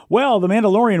to, well, the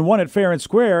Mandalorian won it fair and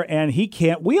square and he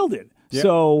can't wield it. Yep.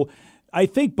 So I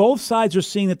think both sides are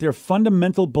seeing that their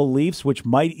fundamental beliefs, which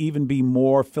might even be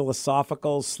more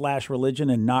philosophical / religion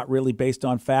and not really based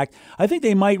on fact, I think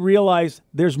they might realize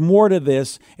there's more to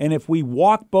this. And if we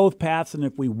walk both paths and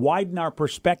if we widen our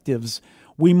perspectives,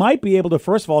 we might be able to,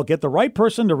 first of all, get the right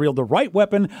person to wield the right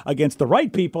weapon against the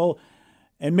right people.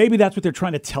 And maybe that's what they're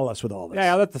trying to tell us with all this.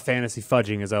 Yeah, that's the fantasy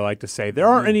fudging, as I like to say. There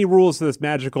aren't any rules to this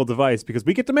magical device because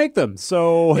we get to make them.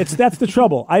 So that's the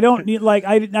trouble. I don't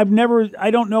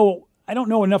know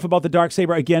enough about the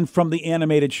Darksaber, again, from the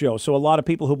animated show. So a lot of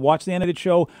people who've watched the animated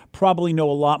show probably know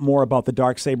a lot more about the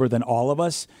Darksaber than all of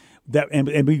us.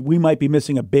 And we might be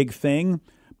missing a big thing.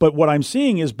 But what I'm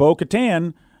seeing is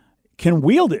Bo-Katan can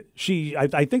wield it.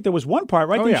 I think there was one part,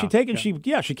 right?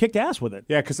 She kicked ass with it.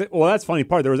 Yeah, because that's the funny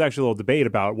part. There was actually a little debate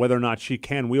about whether or not she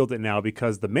can wield it now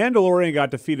because the Mandalorian got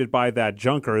defeated by that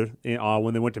Junker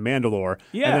when they went to Mandalore.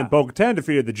 Yeah. And then Bo-Katan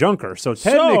defeated the Junker. So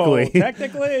technically.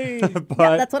 But,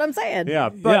 that's what I'm saying. Yeah,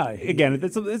 but again,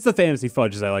 it's the fantasy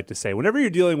fudge, as I like to say. Whenever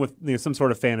you're dealing with some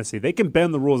sort of fantasy, they can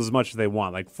bend the rules as much as they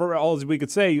want. Like, for all as we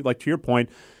could say, like to your point,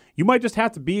 you might just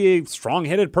have to be a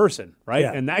strong-headed person, right?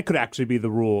 Yeah. And that could actually be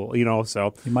the rule,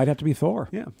 so. You might have to be Thor.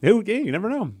 Yeah. You never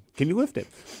know. Can you lift it?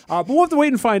 But we'll have to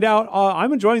wait and find out.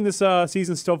 I'm enjoying this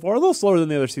season still far. A little slower than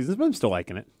the other seasons, but I'm still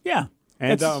liking it. Yeah.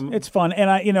 And it's fun.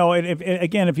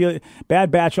 And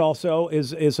Bad Batch also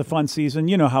is a fun season.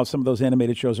 You know how some of those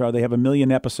animated shows are. They have 1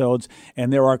 million episodes,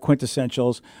 and there are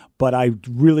quintessentials. But I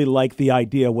really like the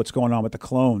idea of what's going on with the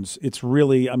clones. It's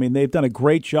really, they've done a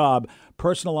great job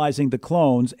personalizing the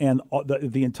clones and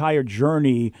the entire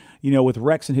journey, with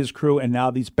Rex and his crew, and now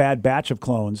these Bad Batch of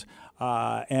clones.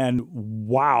 And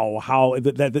wow, how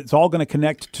that it's all going to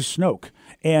connect to Snoke,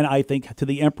 and I think to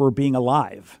the Emperor being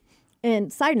alive.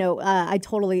 And side note,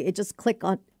 it just clicked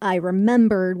on, I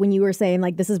remembered when you were saying,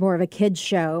 this is more of a kid's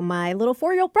show. My little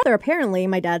 4-year-old brother, apparently,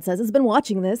 my dad says, has been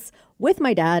watching this with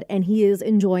my dad, and he is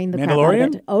enjoying the crap out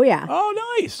of it. Oh, yeah.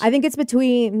 Oh, nice. I think it's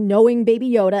between knowing Baby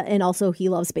Yoda and also he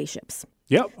loves spaceships.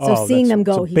 Yep. So seeing them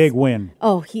go. It's a big win.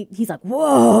 Oh, he's like,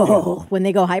 whoa, when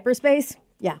they go hyperspace.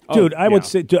 Yeah. Dude, I would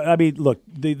say, look,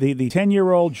 the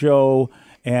 10-year-old Joe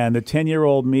and the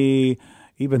 10-year-old me,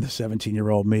 even the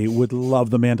 17-year-old me would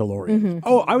love The Mandalorian. Mm-hmm.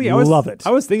 Oh, I love it.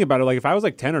 I was thinking about it. If I was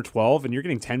 10 or 12 and you're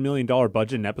getting $10 million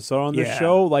budget an episode on this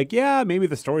show, maybe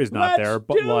the story's not there.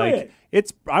 But I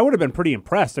would have been pretty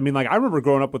impressed. I remember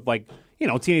growing up with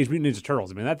Teenage Mutant Ninja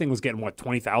Turtles. that thing was getting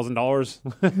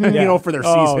 $20,000, for their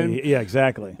season. Yeah,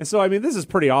 exactly. And so this is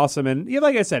pretty awesome. And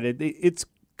like I said, it's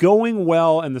going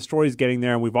well, and the story's getting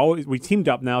there. And we teamed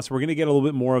up now, so we're going to get a little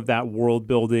bit more of that world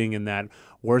building and that.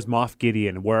 Where's Moff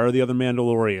Gideon? Where are the other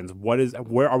Mandalorians?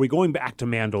 Where are we going back to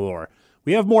Mandalore?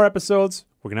 We have more episodes.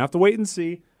 We're going to have to wait and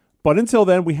see. But until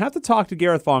then, we have to talk to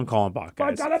Gareth Von Kallenbach,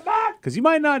 guys. Because you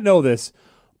might not know this,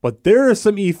 but there is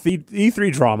some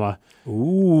E3 drama.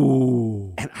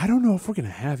 Ooh. And I don't know if we're going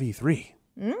to have E3.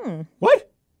 What?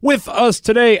 With us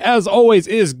today, as always,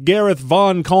 is Gareth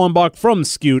Von Kallenbach from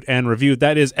Skewed and Reviewed.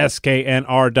 That is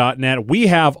sknr.net. We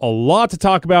have a lot to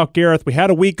talk about, Gareth. We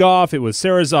had a week off. It was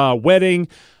Sarah's wedding,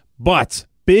 but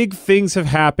big things have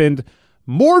happened.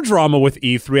 more drama with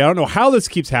E3. I don't know how this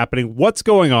keeps happening. What's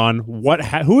going on?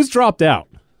 Who's dropped out?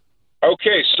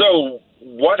 Okay, so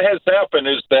what has happened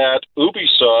is that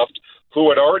Ubisoft, who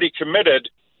had already committed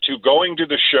to going to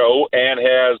the show and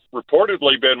has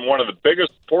reportedly been one of the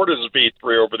biggest supporters of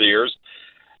E3 over the years,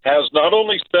 has not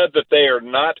only said that they are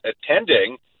not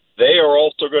attending, they are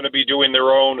also going to be doing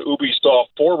their own Ubisoft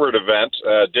Forward event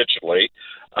digitally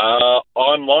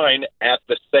online at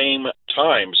the same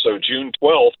time. So June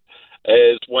 12th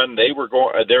is when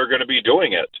they're going to be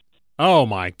doing it. Oh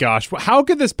my gosh. How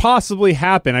could this possibly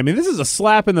happen? I mean, this is a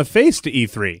slap in the face to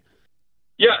E3.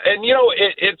 Yeah, and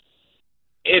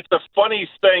it's a funny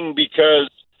thing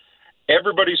because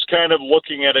everybody's kind of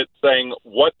looking at it saying,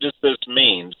 what does this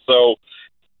mean? So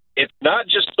it's not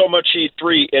just so much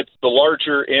E3, it's the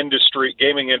larger industry,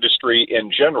 gaming industry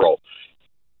in general.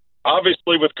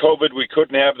 Obviously, with COVID, we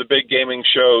couldn't have the big gaming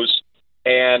shows,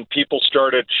 and people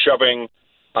started shoving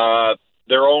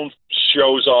their own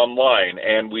shows online,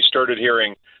 and we started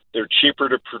hearing they're cheaper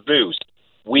to produce.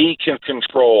 We can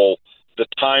control the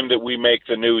time that we make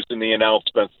the news and the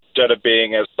announcements instead of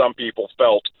being, as some people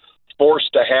felt,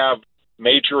 forced to have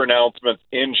major announcements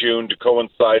in June to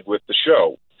coincide with the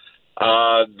show.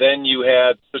 Then you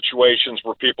had situations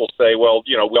where people say, well,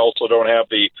 we also don't have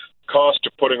the cost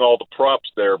of putting all the props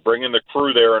there, bringing the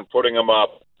crew there and putting them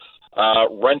up,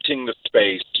 renting the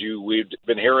space. We've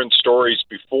been hearing stories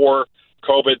before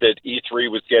COVID that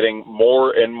E3 was getting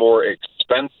more and more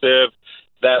expensive,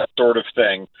 that sort of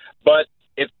thing. But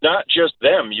it's not just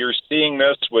them. You're seeing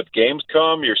this with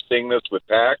Gamescom. You're seeing this with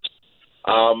PAX.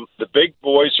 The big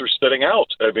boys are sitting out.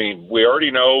 I mean, we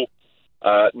already know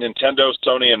Nintendo,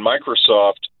 Sony, and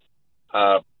Microsoft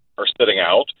are sitting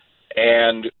out.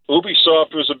 And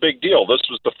Ubisoft was a big deal. This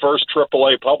was the first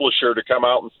AAA publisher to come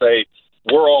out and say,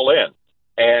 we're all in.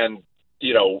 And,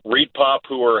 ReedPop,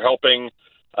 who are helping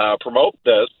promote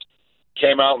this,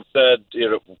 came out and said,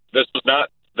 this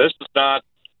is not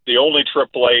the only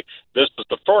AAA. This is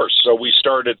the first. So we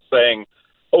started saying,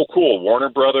 oh, cool, Warner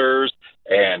Brothers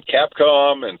and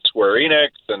Capcom and Square Enix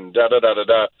and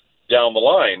da-da-da-da-da down the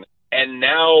line. And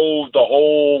now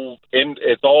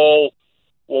it's all,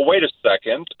 well, wait a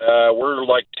second. We're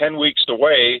like 10 weeks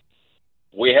away.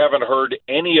 We haven't heard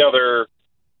any other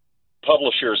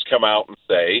publishers come out and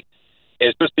say,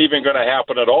 is this even going to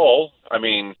happen at all? I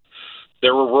mean,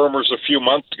 there were rumors a few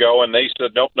months ago, and they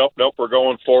said, nope, we're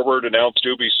going forward, announced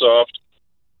Ubisoft.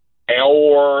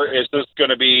 Or is this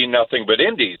going to be nothing but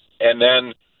indies? And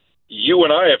then you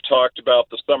and I have talked about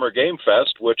the Summer Game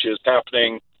Fest, which is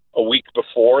happening a week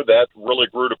before. That really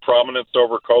grew to prominence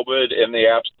over COVID in the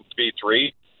absence of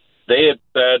E3. They had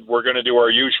said, we're going to do our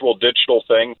usual digital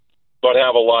thing, but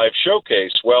have a live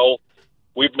showcase. Well,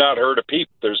 we've not heard a peep.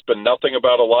 There's been nothing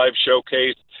about a live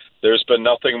showcase. There's been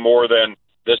nothing more than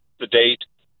this is the date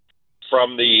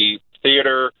from the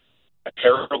theater.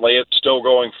 Apparently, it's still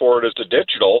going forward as a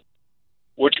digital,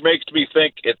 which makes me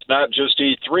think it's not just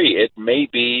E3. It may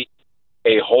be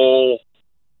a whole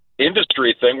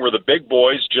industry thing where the big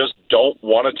boys just don't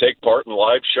want to take part in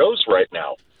live shows right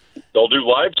now. They'll do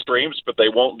live streams, but they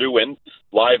won't do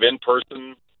live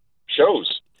in-person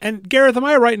shows. And Gareth, am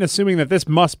I right in assuming that this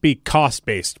must be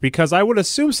cost-based? Because I would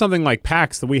assume something like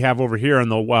PAX that we have over here on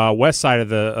the west side of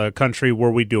the country, where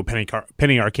we do a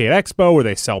penny arcade expo, where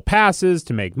they sell passes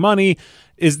to make money,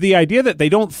 is the idea that they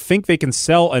don't think they can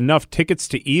sell enough tickets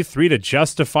to E3 to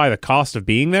justify the cost of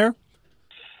being there?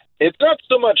 It's not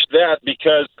so much that,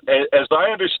 because as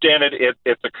I understand it,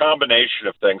 it's a combination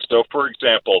of things. So, for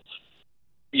example,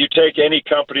 you take any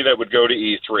company that would go to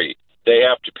E3. They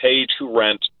have to pay to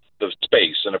rent the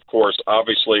space. And, of course,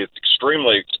 obviously it's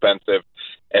extremely expensive.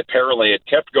 Apparently it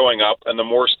kept going up, and the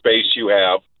more space you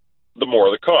have, the more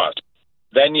the cost.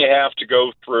 Then you have to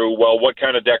go through, well, what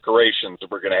kind of decorations are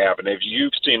we going to have? And if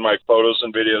you've seen my photos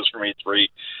and videos from E3,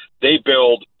 they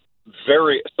build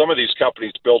some of these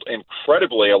companies build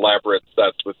incredibly elaborate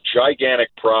sets with gigantic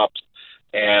props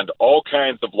and all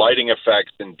kinds of lighting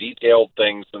effects and detailed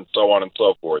things and so on and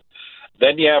so forth.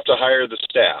 Then you have to hire the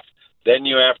staff. Then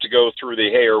you have to go through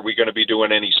hey, are we going to be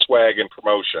doing any swag and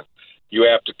promotion? You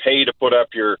have to pay to put up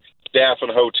your staff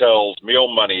and hotels,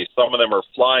 meal money. Some of them are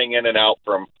flying in and out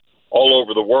from all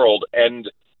over the world. And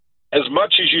as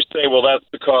much as you say, well, that's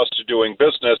the cost of doing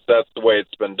business, that's the way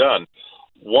it's been done.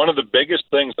 One of the biggest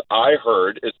things I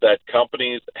heard is that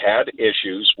companies had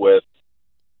issues with,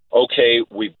 okay,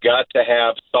 we've got to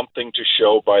have something to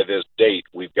show by this date.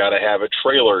 We've got to have a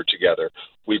trailer together.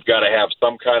 We've got to have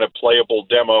some kind of playable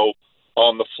demo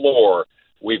on the floor.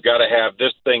 We've got to have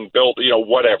this thing built,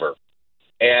 whatever.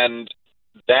 And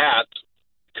that,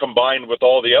 combined with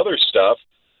all the other stuff,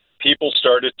 people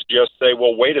started to just say,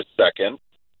 well, wait a second.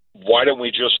 Why don't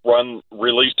we just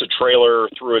release a trailer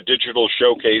through a digital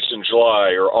showcase in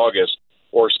July or August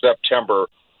or September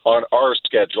on our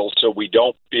schedule, so we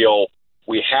don't feel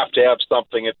we have to have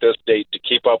something at this date to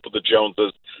keep up with the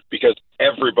Joneses because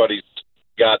everybody's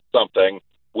got something.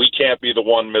 We can't be the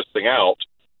one missing out.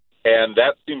 And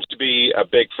that seems to be a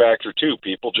big factor, too.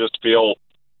 People just feel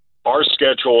our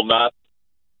schedule, not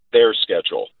their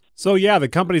schedule. So, yeah, the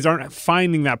companies aren't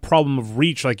finding that problem of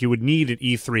reach like you would need at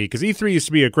E3, because E3 used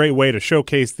to be a great way to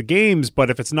showcase the games, but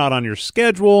if it's not on your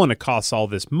schedule and it costs all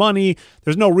this money,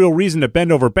 there's no real reason to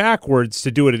bend over backwards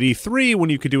to do it at E3 when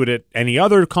you could do it at any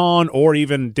other con or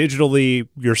even digitally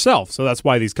yourself. So that's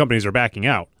why these companies are backing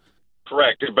out.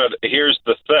 Correct, but here's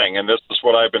the thing, and this is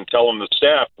what I've been telling the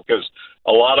staff, because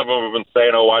a lot of them have been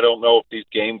saying, oh, I don't know if these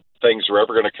game things are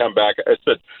ever going to come back. I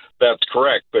said, that's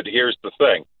correct, but here's the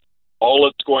thing. All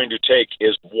it's going to take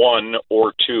is one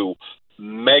or two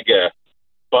mega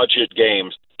budget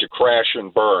games to crash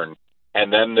and burn.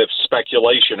 And then the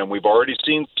speculation, and we've already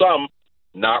seen some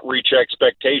not reach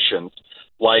expectations,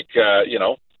 like,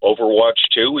 Overwatch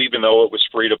 2, even though it was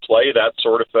free to play, that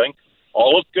sort of thing.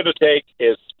 All it's going to take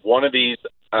is one of these,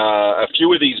 a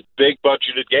few of these big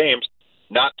budgeted games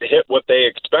not to hit what they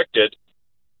expected.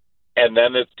 And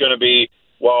then it's going to be,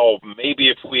 well, maybe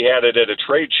if we had it at a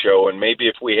trade show and maybe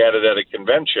if we had it at a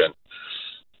convention.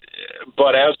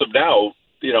 But as of now,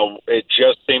 it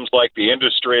just seems like the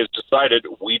industry has decided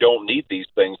we don't need these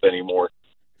things anymore.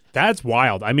 That's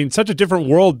wild. I mean, such a different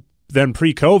world than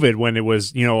pre-COVID when it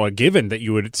was, a given that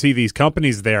you would see these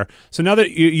companies there. So now that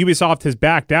Ubisoft has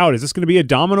backed out, is this going to be a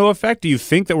domino effect? Do you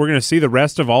think that we're going to see the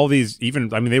rest of all these,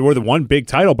 they were the one big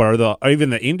title, but even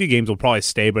the indie games will probably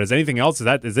stay, but is anything else,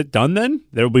 is it done then?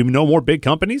 There will be no more big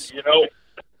companies?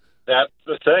 That's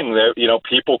the thing that,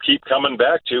 people keep coming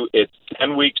back to. It's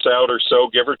 10 weeks out or so,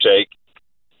 give or take.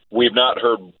 We've not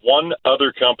heard one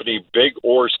other company, big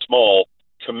or small,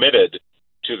 committed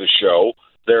to the show.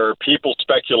 There are people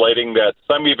speculating that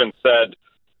some even said,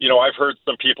 I've heard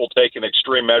some people taking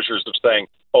extreme measures of saying,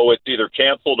 oh, it's either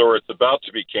canceled or it's about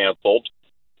to be canceled.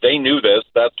 They knew this.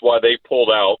 That's why they pulled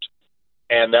out.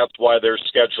 And that's why they're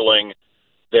scheduling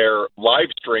their live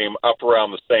stream up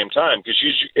around the same time. Because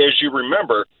as you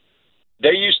remember,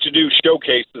 they used to do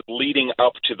showcases leading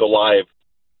up to the live,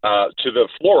 to the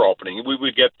floor opening. We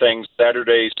would get things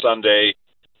Saturday, Sunday,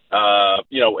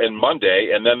 and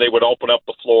Monday, and then they would open up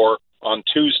the floor on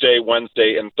Tuesday,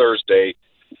 Wednesday, and Thursday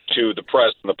to the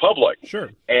press and the public.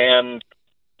 Sure. And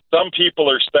some people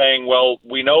are saying, well,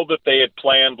 we know that they had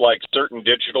planned like certain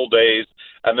digital days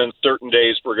and then certain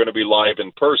days were going to be live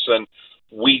in person.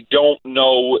 We don't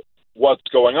know what's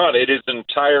going on. It is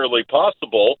entirely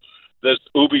possible this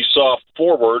Ubisoft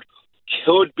Forward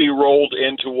could be rolled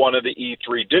into one of the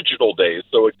E3 digital days.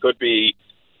 So it could be,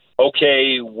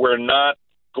 okay, we're not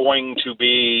going to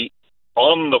be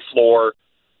on the floor,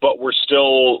 but we're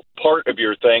still part of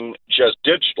your thing just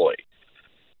digitally.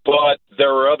 But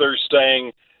there are others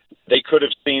saying they could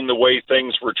have seen the way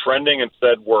things were trending and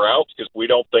said, we're out because we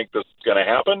don't think this is going to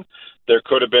happen. There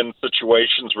could have been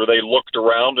situations where they looked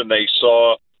around and they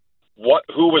saw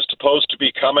who was supposed to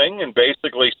be coming and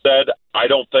basically said, I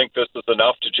don't think this is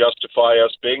enough to justify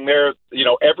us being there.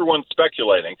 Everyone's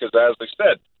speculating because, as I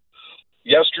said,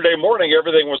 yesterday morning,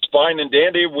 everything was fine and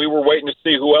dandy. We were waiting to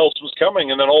see who else was coming,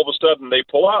 and then all of a sudden they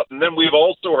pull out. And then we've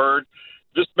also heard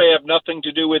this may have nothing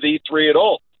to do with E3 at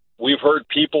all. We've heard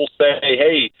people say,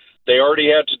 hey, they already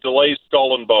had to delay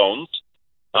Skull and Bones.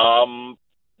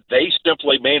 They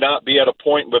simply may not be at a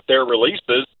point with their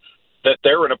releases that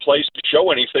they're in a place to show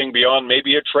anything beyond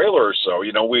maybe a trailer or so.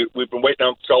 We've been waiting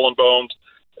on Skull and Bones.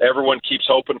 Everyone keeps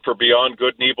hoping for Beyond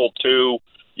Good and Evil 2.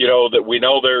 That we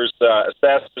know there's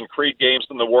Assassin's Creed games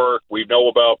in the work. We know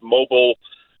about mobile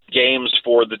games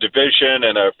for The Division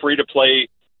and a free-to-play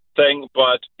thing.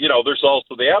 But, there's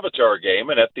also the Avatar game.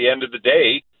 And at the end of the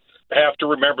day, I have to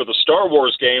remember the Star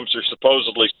Wars games are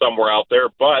supposedly somewhere out there.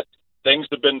 But things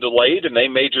have been delayed, and they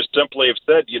may just simply have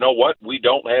said, you know what, we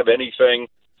don't have anything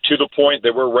to the point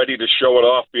that we're ready to show it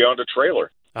off beyond a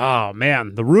trailer. Oh,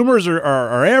 man. The rumors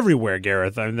are everywhere,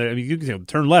 Gareth. I mean, you can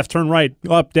turn left, turn right,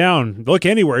 up, down. Look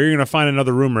anywhere, you're going to find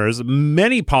another rumor. There's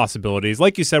many possibilities.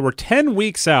 Like you said, we're 10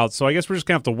 weeks out, so I guess we're just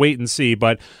going to have to wait and see.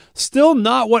 But still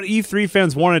not what E3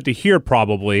 fans wanted to hear,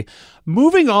 probably.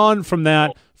 Moving on from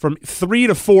that, from 3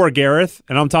 to 4, Gareth,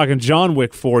 and I'm talking John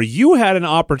Wick 4, you had an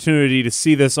opportunity to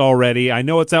see this already. I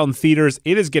know it's out in theaters.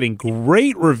 It is getting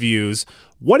great reviews.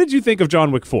 What did you think of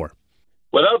John Wick 4?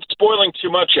 Without spoiling too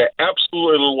much, I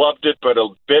absolutely loved it, but a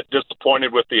bit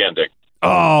disappointed with the ending.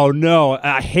 Oh no!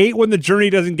 I hate when the journey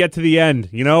doesn't get to the end.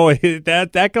 You know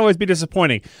that can always be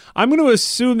disappointing. I'm going to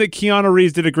assume that Keanu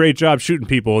Reeves did a great job shooting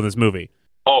people in this movie.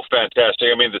 Oh, fantastic!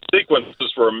 I mean, the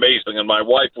sequences were amazing, and my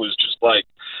wife was just like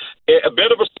a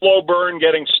bit of a slow burn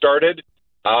getting started.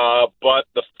 But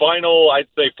the final, I'd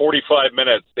say 45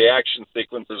 minutes, the action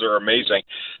sequences are amazing.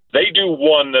 They do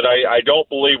one that I don't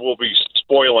believe will be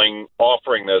spoiling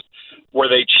offering this, where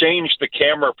they change the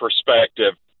camera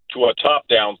perspective to a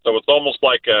top-down, so it's almost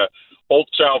like a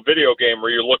old-style video game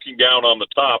where you're looking down on the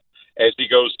top as he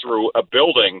goes through a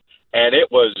building, and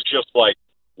it was just like,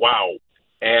 wow.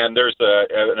 And there's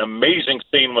an amazing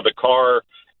scene with a car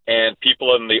and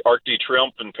people in the Arc de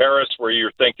Triomphe in Paris where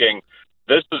you're thinking,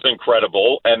 this is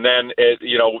incredible. And then,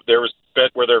 there was a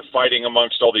bit where they're fighting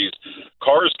amongst all these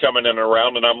cars coming in and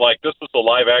around, and I'm like, this is the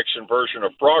live-action version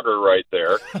of Frogger right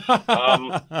there.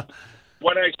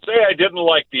 When I say I didn't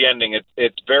like the ending,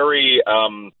 it's very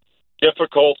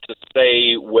difficult to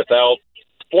say without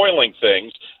spoiling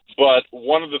things, but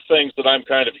one of the things that I'm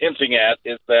kind of hinting at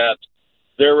is that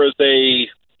there's a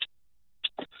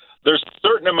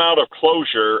certain amount of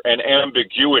closure and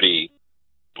ambiguity,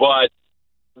 but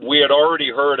we had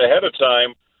already heard ahead of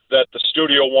time that the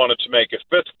studio wanted to make a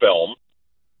fifth film,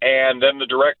 and then the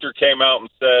director came out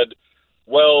and said,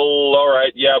 well, all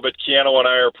right, yeah, but Keanu and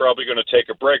I are probably going to take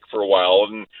a break for a while.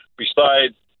 And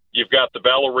besides, you've got the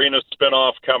Ballerina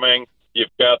spinoff coming. You've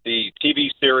got the TV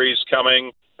series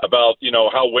coming about,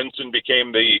 how Winston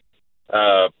became the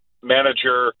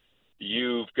manager.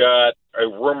 You've got a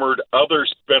rumored other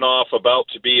spinoff about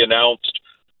to be announced.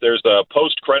 There's a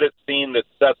post-credit scene that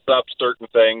sets up certain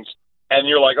things. And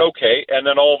you're like, okay. And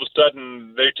then all of a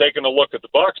sudden, they're taking a look at the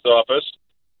box office.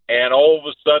 And all of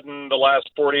a sudden, the last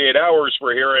 48 hours,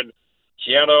 we're hearing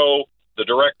Keanu, the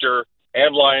director,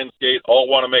 and Lionsgate all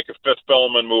want to make a fifth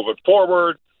film and move it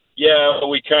forward. Yeah,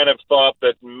 we kind of thought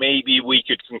that maybe we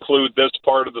could conclude this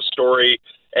part of the story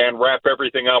and wrap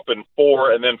everything up in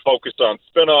 4 and then focus on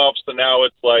spinoffs. And now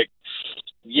it's like,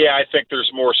 yeah, I think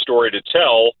there's more story to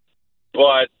tell.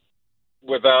 But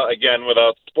without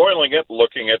spoiling it,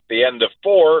 looking at the end of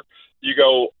 4, you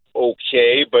go,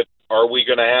 okay, but are we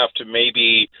going to have to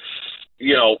maybe,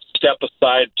 step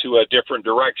aside to a different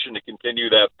direction to continue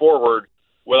that forward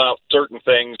without certain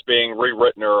things being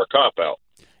rewritten or a cop-out?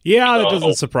 Yeah, that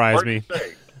doesn't surprise me.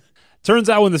 Turns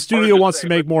out when the studio wants to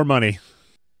make more money.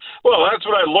 Well, that's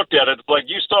what I looked at. It's like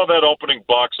you saw that opening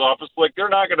box office. Like, they're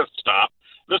not going to stop.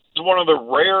 This is one of the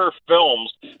rare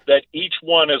films that each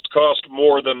one has cost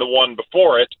more than the one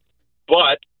before it,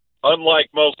 but unlike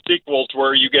most sequels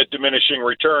where you get diminishing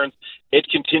returns, it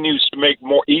continues to make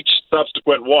more. Each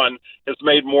subsequent one has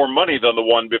made more money than the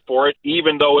one before it,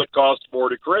 even though it costs more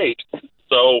to create.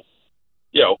 So,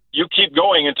 you keep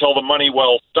going until the money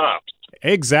well stops.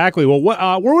 Exactly. Well,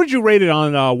 where would you rate it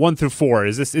on 1 through 4?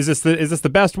 Is this the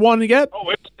best one you get? Oh,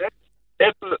 it's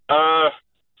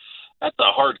that's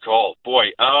a hard call, boy.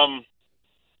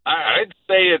 I'd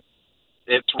say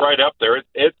it's right up there.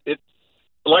 It's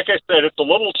like I said, it's a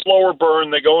little slower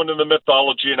burn. They go into the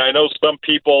mythology, and I know some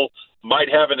people might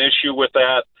have an issue with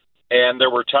that. And there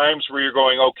were times where you're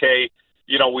going, okay,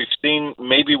 we've seen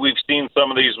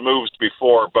some of these moves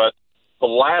before, but the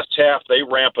last half they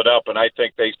ramp it up, and I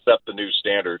think they set the new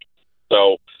standard.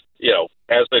 So,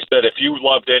 as I said, if you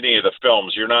loved any of the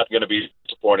films, you're not going to be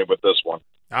disappointed with this one.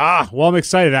 Well, I'm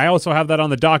excited. I also have that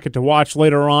on the docket to watch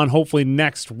later on, hopefully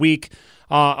next week.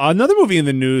 Another movie in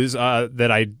the news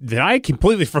that I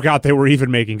completely forgot they were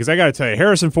even making, because I got to tell you,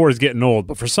 Harrison Ford is getting old,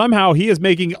 but for somehow he is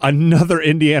making another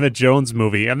Indiana Jones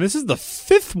movie, and this is the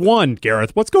 5th one,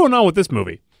 Gareth. What's going on with this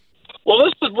movie? Well,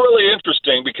 this is really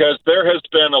interesting because there has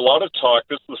been a lot of talk.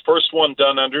 This is the first one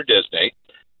done under Disney,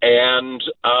 and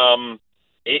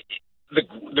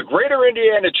the greater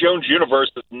Indiana Jones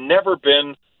universe has never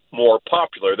been more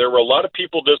popular. There were a lot of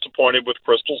people disappointed with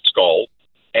Crystal Skull,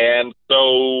 and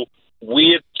so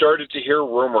we had started to hear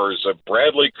rumors of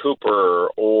Bradley Cooper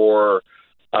or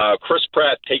Chris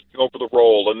Pratt taking over the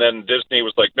role, and then Disney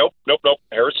was like, nope,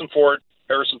 Harrison Ford,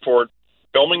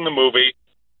 filming the movie,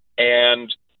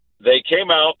 and they came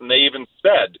out and they even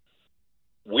said,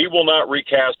 we will not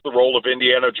recast the role of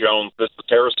Indiana Jones. This is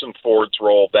Harrison Ford's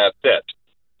role. That's it.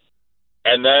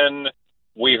 And then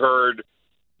we heard,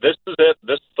 this is it.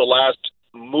 This is the last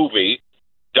movie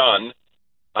done.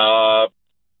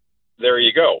 There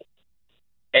you go.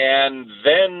 And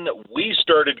then we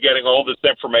started getting all this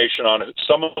information on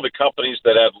some of the companies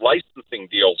that had licensing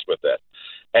deals with it.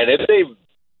 And it's a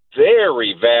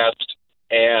very vast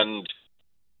and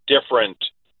different,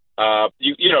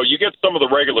 you get some of the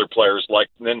regular players like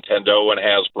Nintendo and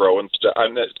Hasbro and stuff.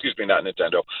 Excuse me, not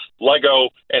Nintendo, Lego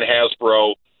and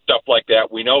Hasbro, stuff like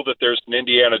that. We know that there's an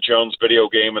Indiana Jones video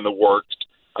game in the works,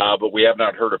 but we have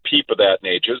not heard a peep of that in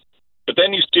ages. But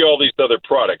then you see all these other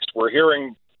products. We're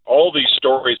hearing all these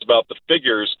stories about the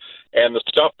figures and the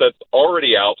stuff that's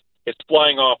already out. It's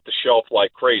flying off the shelf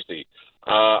like crazy.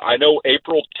 I know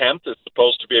April 10th is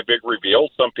supposed to be a big reveal.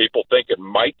 Some people think it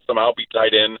might somehow be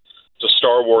tied in to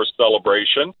Star Wars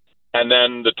Celebration. And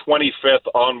then the 25th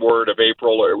onward of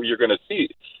April, you're going to see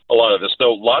a lot of this.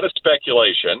 So a lot of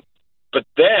speculation. But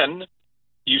then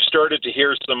you started to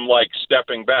hear some, like,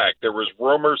 stepping back. There was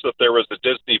rumors that there was a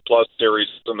Disney Plus series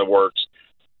in the works.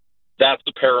 That's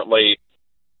apparently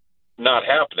not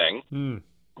happening.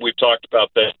 We've talked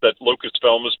about this, that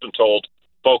Lucasfilm has been told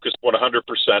focus 100%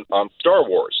 on Star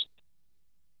Wars.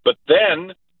 But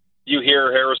then you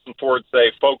hear Harrison Ford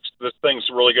say, folks, this thing's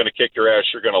really going to kick your ass.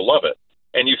 You're going to love it.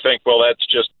 And you think, well, that's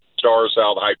just stars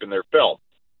out hyping their film.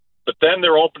 But then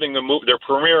they're opening the movie, they're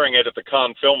premiering it at the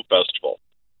Cannes Film Festival.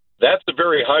 That's a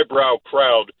very highbrow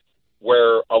crowd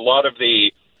where a lot of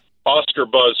the Oscar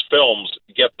buzz films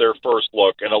get their first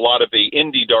look and a lot of the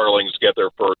indie darlings get their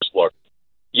first look.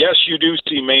 Yes, you do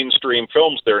see mainstream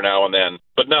films there now and then,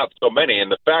 but not so many.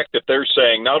 And the fact that they're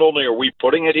saying, not only are we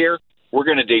putting it here, we're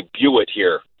going to debut it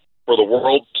here for the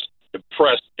world's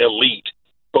press elite.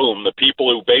 Boom, the people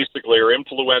who basically are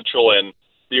influential in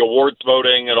the awards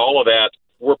voting and all of that,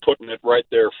 we're putting it right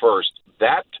there first.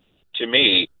 That, to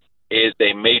me, is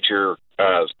a major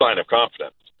sign of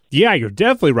confidence. Yeah, you're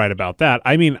definitely right about that.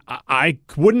 I mean, I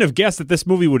wouldn't have guessed that this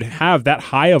movie would have that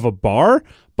high of a bar,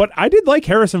 but I did like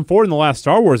Harrison Ford in the last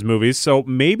Star Wars movies, so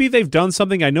maybe they've done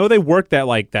something. I know they worked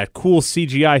that cool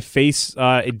CGI face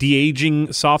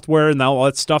de-aging software and all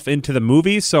that stuff into the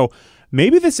movie, so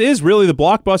maybe this is really the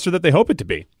blockbuster that they hope it to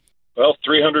be. Well,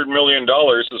 $300 million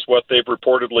is what they've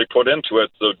reportedly put into it,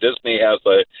 so Disney has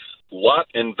a lot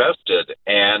invested,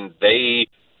 and they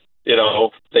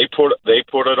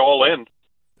put it all in.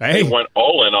 Hey. They went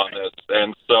all in on this,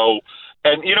 and so,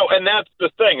 and that's the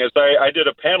thing. As I did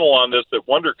a panel on this at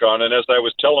WonderCon, and as I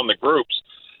was telling the groups,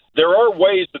 there are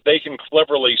ways that they can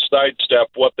cleverly sidestep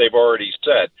what they've already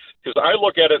said. Because I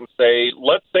look at it and say,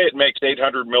 let's say it makes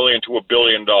 $800 million to $1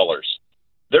 billion.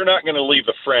 They're not going to leave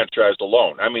the franchise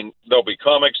alone. I mean, there'll be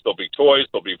comics, there'll be toys,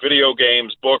 there'll be video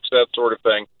games, books, that sort of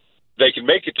thing. They can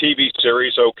make a TV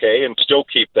series, okay, and still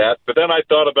keep that. But then I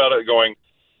thought about it going,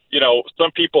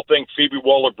 some people think Phoebe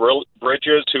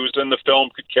Waller-Bridges, who's in the film,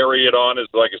 could carry it on as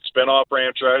like a spin-off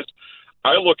franchise.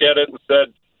 I look at it and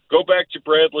said, go back to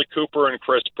Bradley Cooper and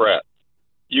Chris Pratt.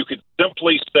 You could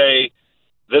simply say,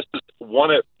 this is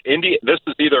this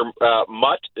is either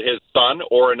Mutt, his son,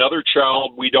 or another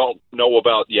child we don't know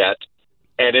about yet,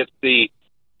 and it's the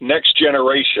next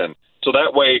generation. So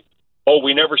that way,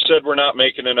 we never said we're not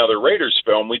making another Raiders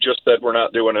film. We just said we're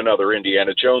not doing another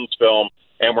Indiana Jones film,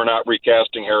 and we're not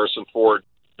recasting Harrison Ford.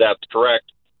 That's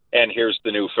correct. And here's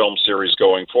the new film series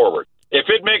going forward. If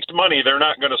it makes money, they're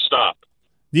not going to stop.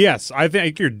 Yes, I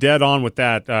think you're dead on with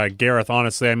that, Gareth,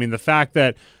 honestly. I mean, the fact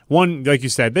that, one, like you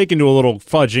said, they can do a little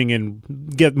fudging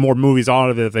and get more movies out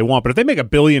of it if they want, but if they make $1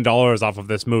 billion off of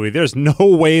this movie, there's no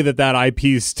way that IP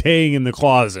is staying in the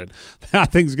closet.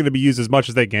 That thing's going to be used as much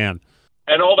as they can.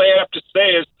 And all they have to say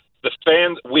is, the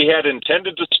fans, we had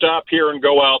intended to stop here and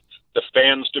go out. The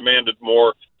fans demanded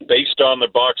more. Based on the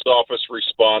box office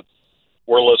response,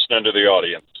 we're listening to the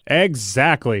audience.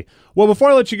 Exactly. Well,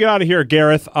 before I let you get out of here,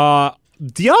 Gareth,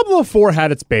 Diablo 4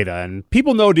 had its beta, and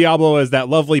people know Diablo as that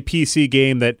lovely PC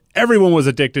game that everyone was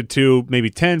addicted to maybe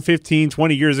 10, 15,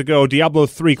 20 years ago. Diablo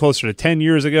 3 closer to 10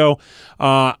 years ago.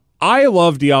 I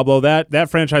love Diablo. That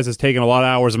franchise has taken a lot of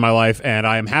hours of my life, and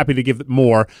I am happy to give it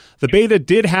more. The beta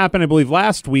did happen, I believe,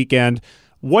 last weekend.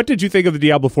 What did you think of the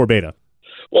Diablo 4 beta?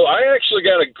 Well, I actually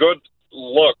got a good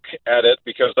look at it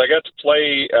because I got to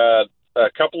play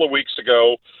a couple of weeks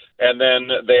ago, and then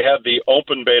they had the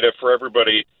open beta for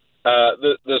everybody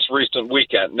this recent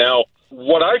weekend. Now,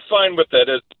 what I find with it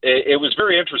is it was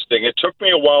very interesting. It took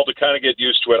me a while to kind of get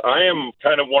used to it. I am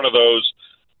kind of one of those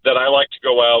that I like to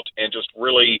go out and just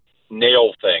really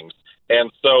nail things. And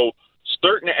so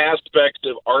certain aspects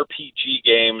of RPG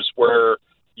games where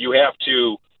you have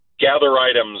to gather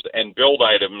items and build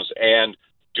items, and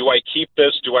do I keep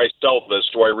this? Do I sell this?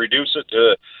 Do I reduce it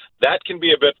to... That can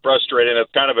be a bit frustrating.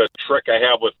 It's kind of a trick I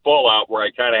have with Fallout where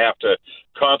I kind of have to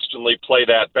constantly play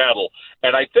that battle.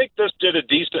 And I think this did a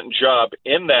decent job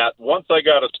in that once I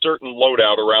got a certain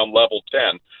loadout around level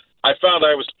 10, I found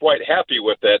I was quite happy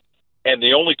with it. And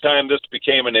the only time this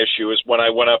became an issue is when I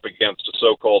went up against a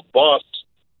so-called boss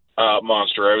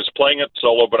monster. I was playing it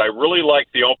solo, but I really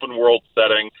liked the open world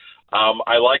setting.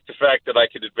 I liked the fact that I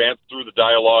could advance through the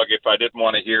dialogue if I didn't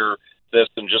want to hear this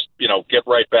and just, get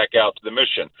right back out to the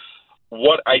mission.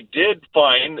 What I did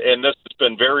find, and this has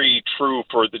been very true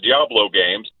for the Diablo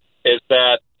games, is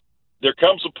that there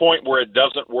comes a point where it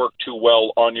doesn't work too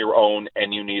well on your own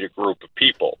and you need a group of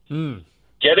people.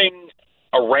 Getting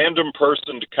a random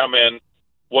person to come in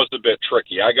was a bit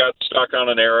tricky. I got stuck on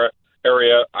an area.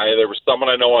 There was someone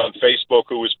I know on Facebook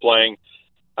who was playing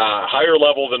higher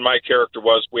level than my character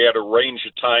was. We had a range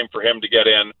of time for him to get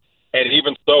in, and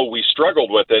even so, we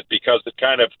struggled with it because it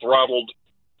kind of throttled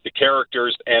the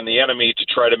characters and the enemy to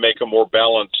try to make a more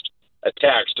balanced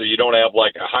attack, so you don't have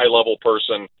like a high-level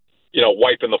person,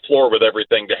 wiping the floor with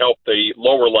everything to help the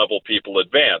lower-level people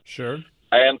advance. Sure.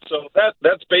 And so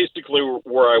that's basically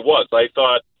where I was. I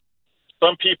thought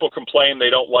some people complain they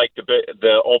don't like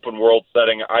the open world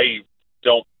setting. I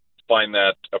don't find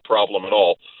that a problem at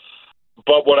all.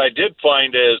 But what I did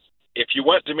find is if you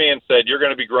went to me and said you're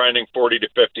going to be grinding 40 to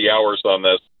 50 hours on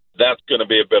this, that's going to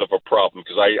be a bit of a problem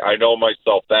because I know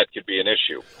myself that could be an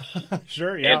issue.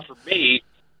 Sure, yeah. And for me,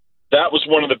 that was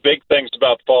one of the big things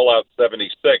about Fallout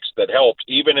 76 that helped,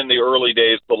 even in the early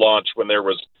days of the launch when there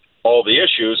was all the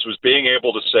issues, was being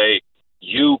able to say,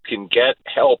 you can get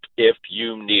help if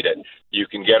you need it. You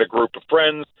can get a group of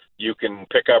friends. You can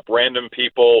pick up random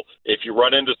people. If you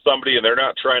run into somebody and they're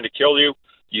not trying to kill you,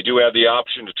 you do have the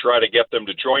option to try to get them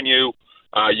to join you.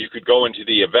 You could go into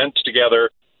the events together.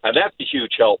 And that's a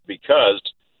huge help because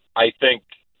I think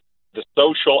the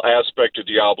social aspect of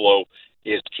Diablo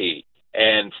is key.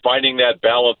 And finding that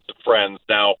balance of friends.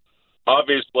 Now,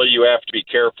 obviously, you have to be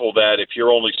careful that if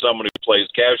you're only someone who plays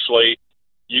casually,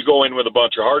 you go in with a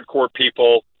bunch of hardcore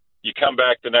people, you come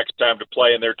back the next time to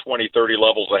play, and they're 20, 30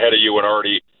 levels ahead of you and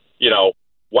already,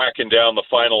 whacking down the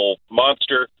final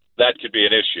monster. That could be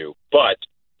an issue. But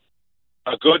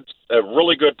a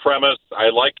really good premise. I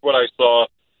liked what I saw.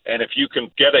 And if you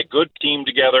can get a good team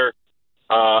together,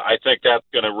 I think that's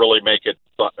going to really make it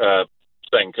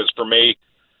thing. Because for me,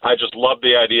 I just love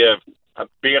the idea of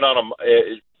being on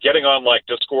getting on like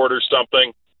Discord or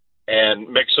something and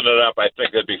mixing it up. I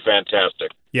think that'd be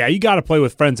fantastic. Yeah, you got to play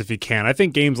with friends if you can. I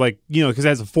think games like, because it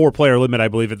has a 4-player limit, I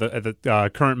believe, at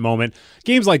the current moment.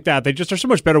 Games like that, they just are so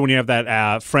much better when you have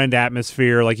that friend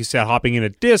atmosphere, like you said, hopping in a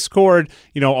Discord,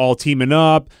 all teaming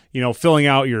up, filling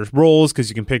out your roles because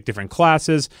you can pick different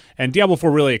classes. And Diablo 4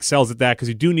 really excels at that because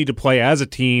you do need to play as a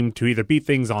team to either beat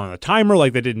things on a timer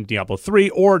like they did in Diablo 3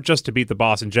 or just to beat the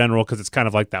boss in general because it's kind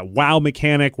of like that WoW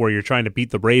mechanic where you're trying to beat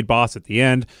the raid boss at the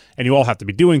end and you all have to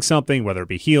be doing something, whether it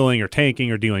be healing or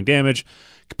tanking or dealing damage.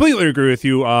 Completely agree with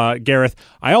you, Gareth.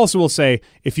 I also will say,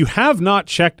 if you have not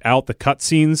checked out the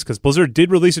cutscenes, because Blizzard did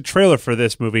release a trailer for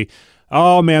this movie,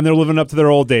 oh man, they're living up to their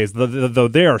old days.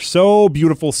 They are so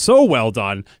beautiful, so well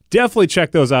done. Definitely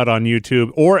check those out on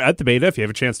YouTube or at the beta if you have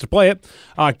a chance to play it.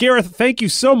 Gareth, thank you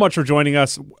so much for joining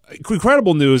us.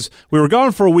 Incredible news. We were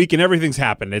gone for a week and everything's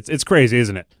happened. It's crazy,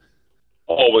 isn't it?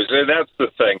 Always, and that's the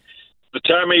thing. The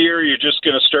time of year, you're just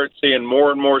going to start seeing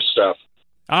more and more stuff.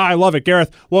 I love it,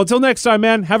 Gareth. Well, until next time,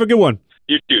 man, have a good one.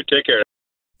 You too. Take care.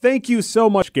 Thank you so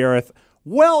much, Gareth.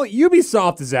 Well,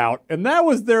 Ubisoft is out, and that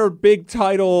was their big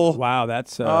title. Wow,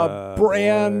 that's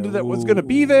brand that was going to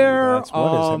be there.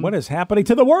 What is happening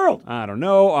to the world? I don't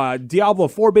know. Diablo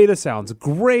 4 beta sounds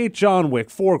great. John Wick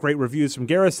 4, great reviews from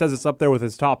Gareth. Says it's up there with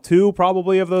his top 2,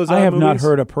 probably, of those I have movies. not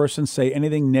heard a person say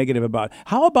anything negative about it.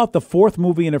 How about the 4th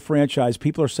movie in a franchise?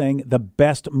 People are saying the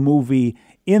best movie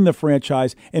in the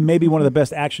franchise and maybe one of the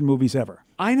best action movies ever.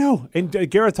 I know. And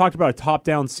Gareth talked about a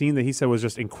top-down scene that he said was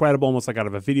just incredible, almost like out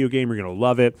of a video game. You're going to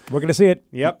love it. We're going to see it.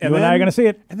 Yep. And I are going to see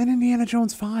it. And then Indiana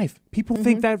Jones 5. People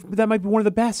think that might be one of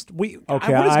the best.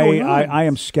 I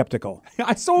am skeptical.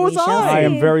 So was I. I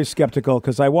am very skeptical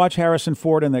because I watch Harrison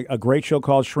Ford in a great show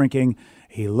called Shrinking.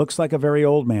 He looks like a very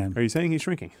old man. Are you saying he's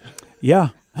shrinking? Yeah.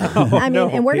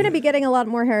 And we're going to be getting a lot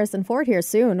more Harrison Ford here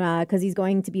soon because he's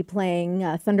going to be playing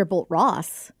Thunderbolt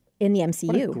Ross in the MCU.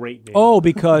 What a great name. Oh,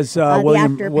 because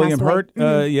William Hurt,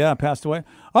 passed away.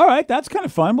 All right, that's kind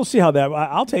of fun. We'll see how that.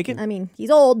 I'll take it. I mean, he's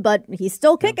old, but he's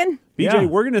still kicking. BJ,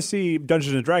 we're going to see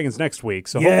Dungeons and Dragons next week,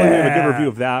 so hopefully we have a good review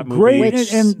of that movie. Great,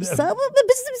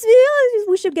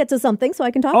 We should get to something so I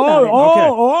can talk about it. Okay.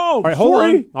 All right, hold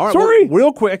on. All right, sorry.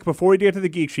 Real quick, before we get to the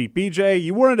Geek Sheet, BJ,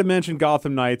 you wanted to mention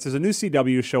Gotham Knights. There's a new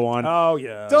CW show on. Oh,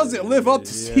 yeah. Does it live up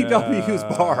to CW's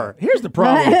bar? Here's the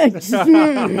problem.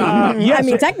 I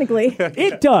mean, technically.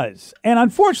 It does. And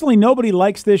unfortunately, nobody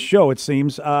likes this show, it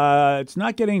seems. It's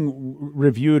not getting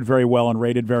reviewed very well and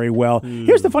rated very well.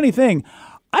 Here's the funny thing.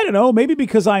 I don't know, maybe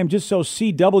because I'm just so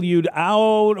CW'd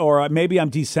out or maybe I'm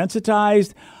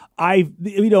desensitized.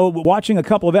 Watching a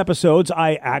couple of episodes,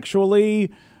 I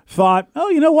actually thought, oh,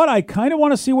 you know what? I kind of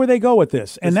want to see where they go with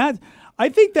this. And that I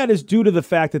think that is due to the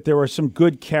fact that there are some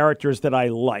good characters that I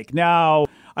like. Now,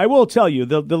 I will tell you,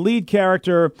 the lead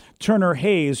character, Turner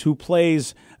Hayes, who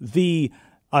plays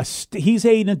he's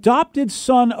an adopted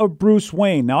son of Bruce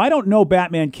Wayne. Now, I don't know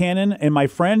Batman canon, and my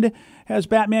friend has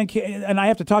Batman canon, and I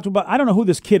have to talk to him about, I don't know who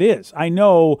this kid is. I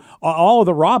know all of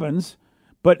the Robins,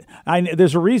 but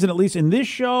there's a reason, at least in this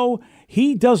show,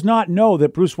 he does not know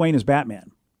that Bruce Wayne is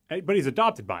Batman. But he's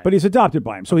adopted by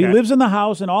him. So he lives in the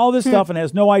house and all this stuff and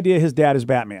has no idea his dad is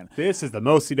Batman. This is the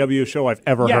most CW show I've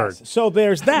ever heard. So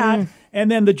there's that. And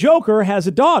then the Joker has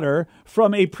a daughter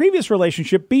from a previous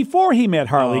relationship before he met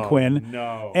Harley Quinn.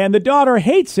 No. And the daughter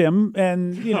hates him,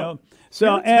 and, you know.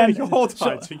 So hold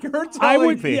on. So you're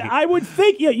telling me. I would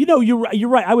think, you're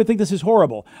right. I would think this is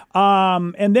horrible.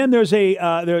 And then there's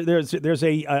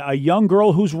a young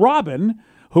girl who's Robin,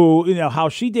 who, how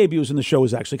she debuts in the show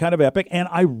is actually kind of epic, and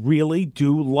I really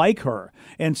do like her.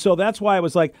 And so that's why I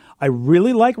was like, I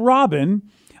really like Robin.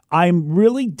 I'm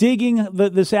really digging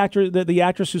this actor, the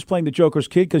actress who's playing the Joker's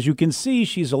kid, because you can see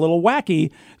she's a little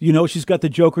wacky. She's got the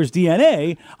Joker's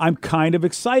DNA. I'm kind of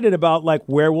excited about, like,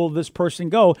 where will this person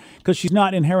go? Because she's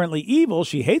not inherently evil.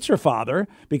 She hates her father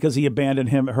because he abandoned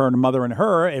her and mother and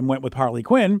her and went with Harley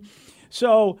Quinn.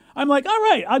 So I'm like, all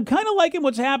right, I'm kind of liking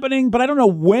what's happening, but I don't know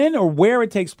when or where it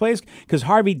takes place, because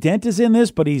Harvey Dent is in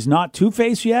this, but he's not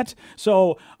Two-Face yet.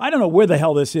 So I don't know where the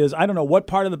hell this is. I don't know what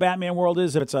part of the Batman world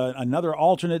is, if it's another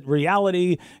alternate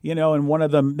reality, in one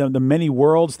of the many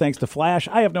worlds, thanks to Flash.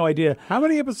 I have no idea. How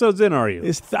many episodes in are you?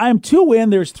 I'm 2 in.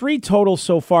 There's 3 total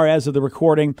so far as of the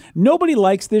recording. Nobody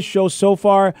likes this show so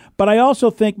far, but I also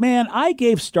think, man, I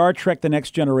gave Star Trek The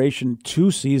Next Generation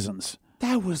 2 seasons.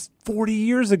 That was 40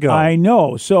 years ago. I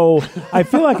know. So I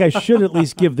feel like I should at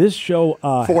least give this show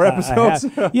 4 episodes.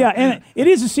 Yeah, and it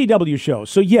is a CW show.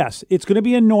 So, yes, it's going to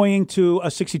be annoying to a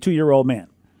 62-year-old man.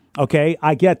 Okay,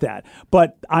 I get that.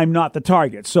 But I'm not the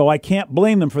target, so I can't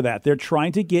blame them for that. They're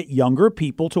trying to get younger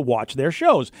people to watch their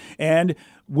shows. And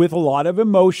with a lot of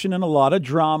emotion and a lot of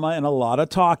drama and a lot of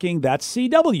talking, that's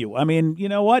CW. I mean, you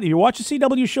know what? If you watch a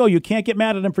CW show, you can't get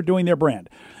mad at them for doing their brand.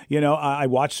 I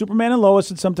watch Superman and Lois,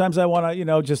 and sometimes I want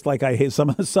to, just like I hate some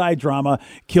of the side drama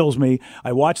kills me.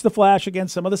 I watch The Flash again,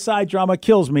 some of the side drama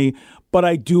kills me, but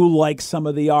I do like some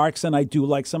of the arcs and I do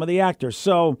like some of the actors.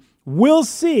 So we'll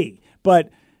see. But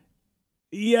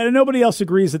yeah, nobody else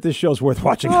agrees that this show's worth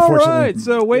watching, unfortunately. All right,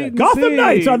 so wait and Gotham see.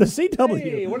 Knights on the CW.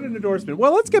 Hey, what an endorsement.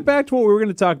 Well, let's get back to what we were going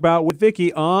to talk about with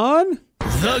Vicky on...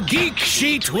 The Geek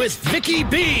Sheet with Vicky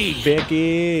B.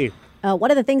 Vicky.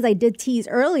 One of the things I did tease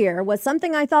earlier was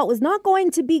something I thought was not going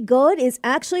to be good is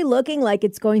actually looking like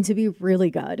it's going to be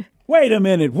really good. Wait a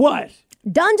minute, what?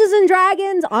 Dungeons and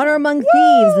Dragons, Honor Among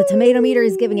Thieves. The tomato meter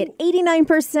is giving it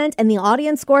 89%, and the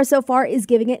audience score so far is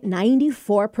giving it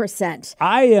 94%.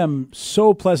 I am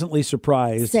so pleasantly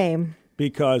surprised. Same.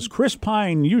 Because Chris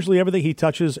Pine, usually everything he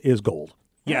touches is gold.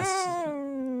 Yes.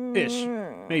 Ish.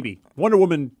 Maybe. Wonder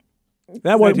Woman...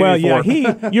 That was, well, yeah,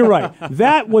 you're right.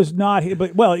 That was not,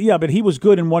 but he was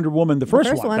good in Wonder Woman, the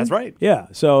first one. That's right. Yeah.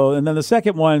 So, and then the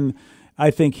second one, I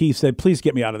think he said, please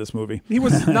get me out of this movie. He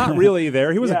was not really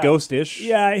there. He was a ghost-ish.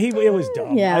 Yeah, it was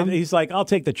dumb. Yeah. He's like, I'll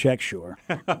take the check, sure.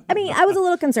 I mean, I was a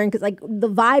little concerned because, like, the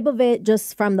vibe of it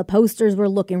just from the posters were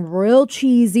looking real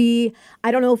cheesy.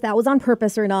 I don't know if that was on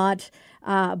purpose or not,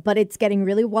 but it's getting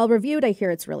really well reviewed. I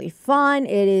hear it's really fun.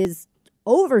 It is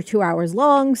over 2 hours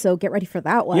long, so get ready for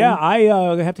that one. Yeah, I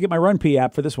have to get my Run P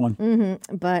app for this one.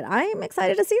 Mm-hmm. But I'm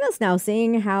excited to see this now,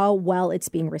 seeing how well it's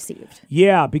being received.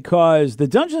 Yeah, because the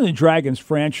Dungeons and Dragons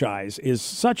franchise is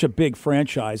such a big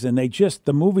franchise, and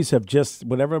the movies have just,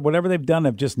 whatever they've done,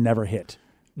 have just never hit.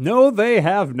 No, they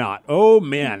have not. Oh,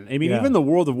 man. I mean, even the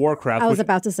World of Warcraft. I was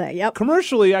about to say, yep.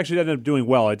 Commercially, actually ended up doing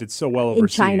well. It did so well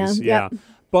overseas. In China, yeah. yep.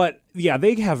 But, yeah,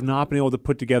 they have not been able to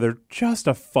put together just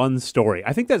a fun story.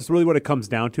 I think that's really what it comes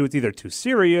down to. It's either too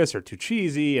serious or too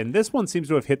cheesy, and this one seems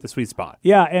to have hit the sweet spot.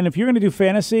 Yeah, and if you're going to do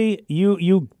fantasy,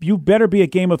 you better be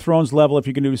at Game of Thrones level if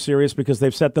you're going to do serious, because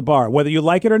they've set the bar, whether you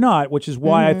like it or not, which is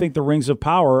why I think the Rings of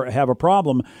Power have a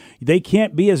problem. They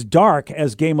can't be as dark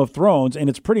as Game of Thrones, and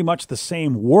it's pretty much the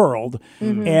same world.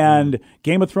 And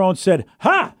Game of Thrones said,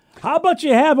 ha! How about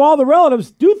you have all the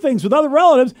relatives do things with other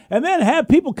relatives and then have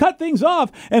people cut things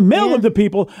off and mail them to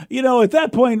people? At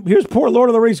that point, here's poor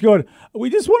Lord of the Rings going, we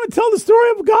just want to tell the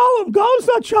story of Gollum. Gollum's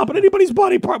not chopping anybody's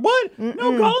body part. What? No,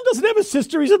 Gollum doesn't have a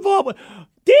sister. He's involved with...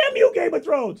 Damn you, Game of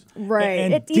Thrones.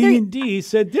 Right. And D&D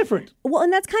said different. Well,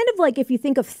 and that's kind of like if you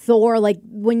think of Thor, like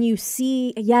when you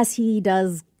see, yes, he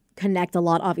does connect a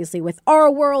lot, obviously, with our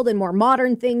world and more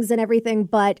modern things and everything,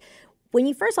 but... when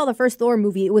you first saw the first Thor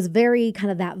movie, it was very kind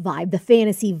of that vibe, the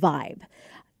fantasy vibe.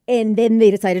 And then they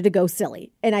decided to go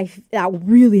silly. And that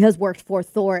really has worked for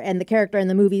Thor and the character in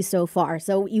the movies so far.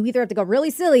 So you either have to go really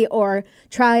silly or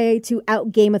try to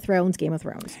out Game of Thrones.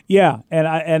 Yeah,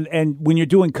 and when you're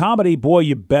doing comedy, boy,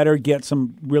 you better get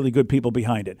some really good people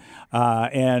behind it.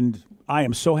 And I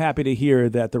am so happy to hear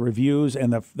that the reviews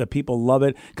and the people love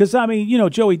it. Because, I mean,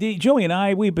 Joey and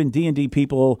I, we've been D&D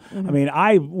people. Mm-hmm. I mean,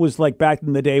 I was like back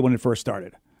in the day when it first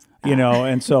started.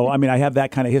 And so, I mean, I have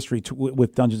that kind of history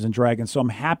with Dungeons and Dragons. So I'm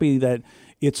happy that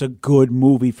it's a good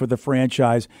movie for the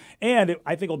franchise. And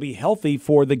I think it'll be healthy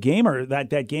for the gamer,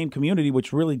 that game community,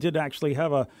 which really did actually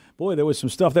have there was some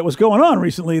stuff that was going on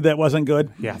recently that wasn't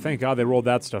good. Yeah, thank God they rolled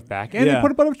that stuff back. And they put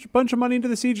a bunch of money into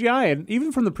the CGI. And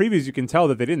even from the previews, you can tell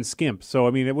that they didn't skimp. So, I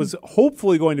mean, it was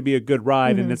hopefully going to be a good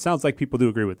ride. And it sounds like people do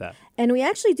agree with that. And we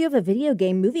actually do have a video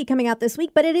game movie coming out this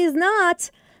week, but it is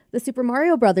not the Super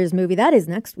Mario Brothers movie. That is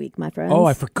next week, my friends. Oh,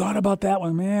 I forgot about that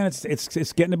one, man.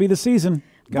 It's getting to be the season.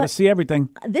 Got to see everything.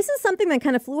 This is something that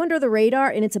kind of flew under the radar,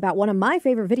 and it's about one of my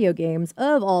favorite video games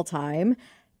of all time,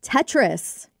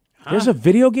 Tetris. There's a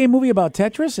video game movie about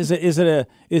Tetris?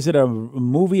 Is it a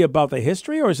movie about the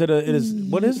history, or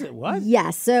what is it? What?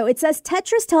 Yes. So it says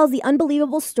Tetris tells the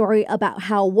unbelievable story about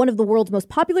how one of the world's most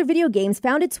popular video games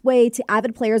found its way to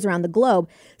avid players around the globe.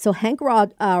 So Hank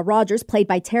Rogers, played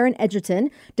by Taron Egerton,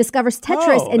 discovers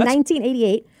Tetris in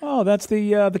 1988. Oh, that's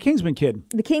the Kingsman kid.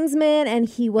 The Kingsman, and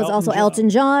he was also Elton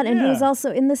John, and he was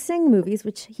also in the Sing movies,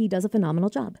 which he does a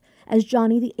phenomenal job as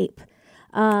Johnny the Ape.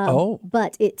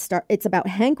 But it's about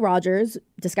Hank Rogers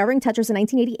discovering Tetris in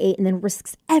 1988 and then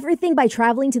risks everything by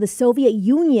traveling to the Soviet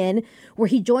Union, where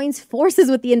he joins forces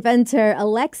with the inventor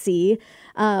Alexei,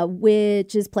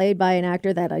 which is played by an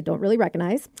actor that I don't really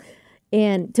recognize,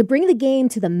 and to bring the game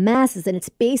to the masses. And it's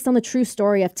based on the true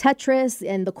story of Tetris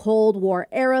and the Cold War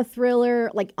era thriller,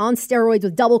 like on steroids,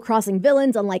 with double-crossing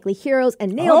villains, unlikely heroes,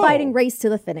 and nail-biting race to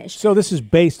the finish. So this is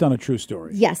based on a true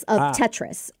story? Yes, of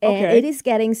Tetris. And it is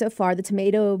getting, so far, the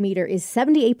tomato meter is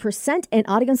 78% and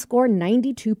audience score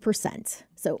 92%.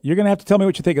 So you're going to have to tell me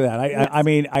what you think of that. I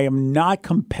mean, I am not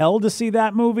compelled to see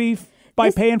that movie by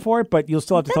paying for it, but you'll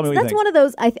still have to tell me what you think. That's one of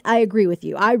those, I agree with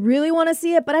you. I really want to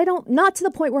see it, but not to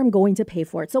the point where I'm going to pay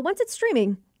for it. So once it's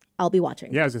streaming, I'll be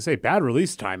watching. Yeah, I was going to say, bad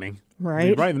release timing. Right? I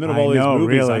mean, right in the middle of all these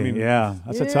movies. Really. I mean,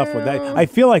 that's a tough one. I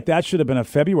feel like that should have been a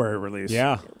February release.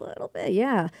 Yeah. A little bit,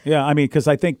 yeah. Yeah, I mean, because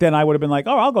I think then I would have been like,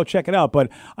 I'll go check it out. But,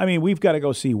 I mean, we've got to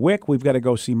go see Wick. We've got to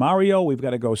go see Mario. We've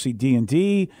got to go see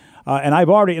D&D. And I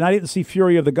didn't see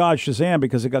Fury of the Gods Shazam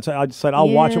because I decided I'll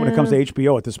watch it when it comes to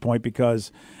HBO at this point,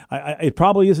 because it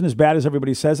probably isn't as bad as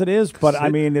everybody says it is, but I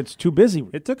mean, it's too busy.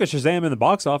 It took a Shazam in the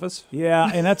box office.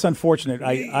 Yeah, and that's unfortunate.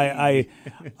 I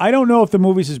don't know if the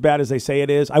movie's as bad as they say it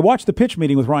is. I watched the pitch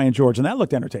meeting with Ryan George, and that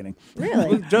looked entertaining.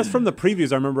 Really? Just from the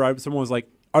previews, I remember someone was like,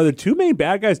 are the two main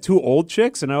bad guys two old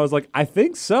chicks? And I was like, I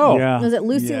think so. Yeah. Was it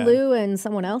Lucy Liu and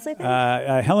someone else, I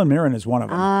think? Helen Mirren is one of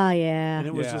them. Ah, yeah. And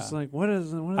it was just like, what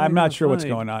I'm not sure what's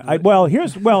going on.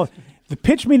 The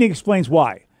pitch meeting explains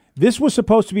why. This was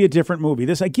supposed to be a different movie.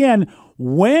 This, again,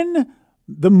 when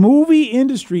the movie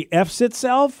industry F's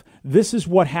itself, this is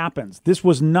what happens. This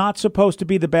was not supposed to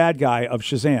be the bad guy of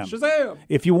Shazam. Shazam!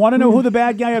 If you want to know who the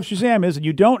bad guy of Shazam is, and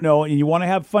you don't know, and you want to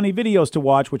have funny videos to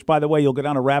watch, which, by the way, you'll go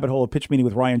down a rabbit hole of pitch meeting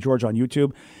with Ryan George on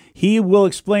YouTube, he will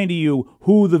explain to you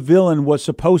who the villain was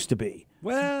supposed to be.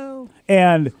 Well,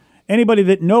 and anybody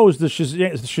that knows the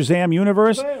Shazam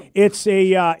universe, it's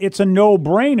a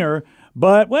no-brainer.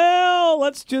 But,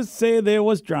 let's just say there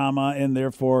was drama, and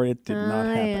therefore it did not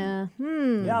happen.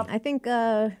 Yeah. Yep. I think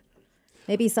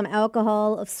maybe some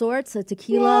alcohol of sorts, a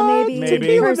tequila maybe.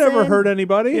 Tequila never hurt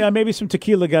anybody. Yeah, maybe some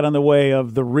tequila got on the way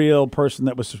of the real person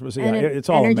that was supposed to. It's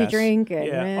all energy a mess. Drink.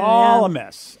 All a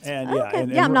mess. And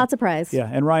I'm not surprised. Yeah,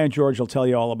 and Ryan George will tell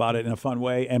you all about it in a fun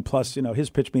way. And plus, his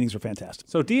pitch meetings are fantastic.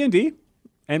 So D&D,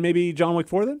 and maybe John Wick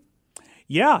 4 then?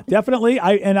 Yeah, definitely.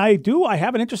 I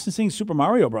have an interest in seeing Super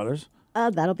Mario Brothers.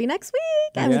 That'll be next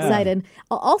week. I'm excited.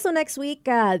 Also next week,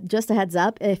 just a heads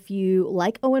up, if you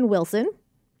like Owen Wilson.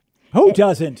 Who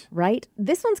doesn't? Right?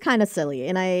 This one's kind of silly,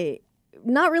 and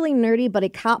not really nerdy, but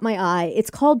it caught my eye. It's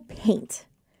called Paint.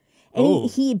 And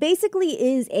he basically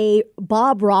is a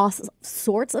Bob Ross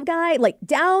sorts of guy, like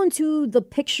down to the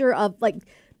picture of like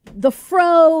the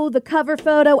fro, the cover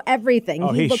photo, everything.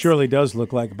 Oh, he surely does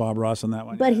look like Bob Ross in that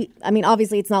one. But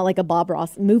obviously it's not like a Bob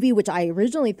Ross movie, which I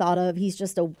originally thought of. He's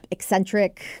just a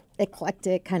eccentric,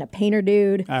 eclectic kind of painter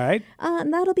dude. All right.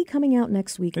 And that'll be coming out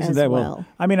next week as well.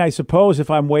 I suppose if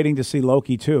I'm waiting to see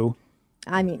Loki too.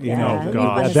 God.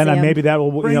 Then maybe that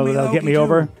will that'll get me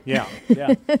over. Yeah.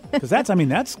 Because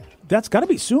that's got to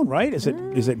be soon, right? Is it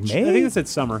May? I think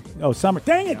it's summer. Oh, summer.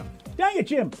 Dang it,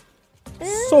 Jim.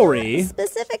 Sorry.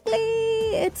 Specifically,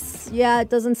 it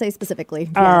doesn't say specifically.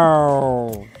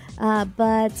 Oh.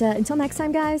 But until next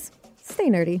time, guys, stay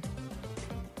nerdy.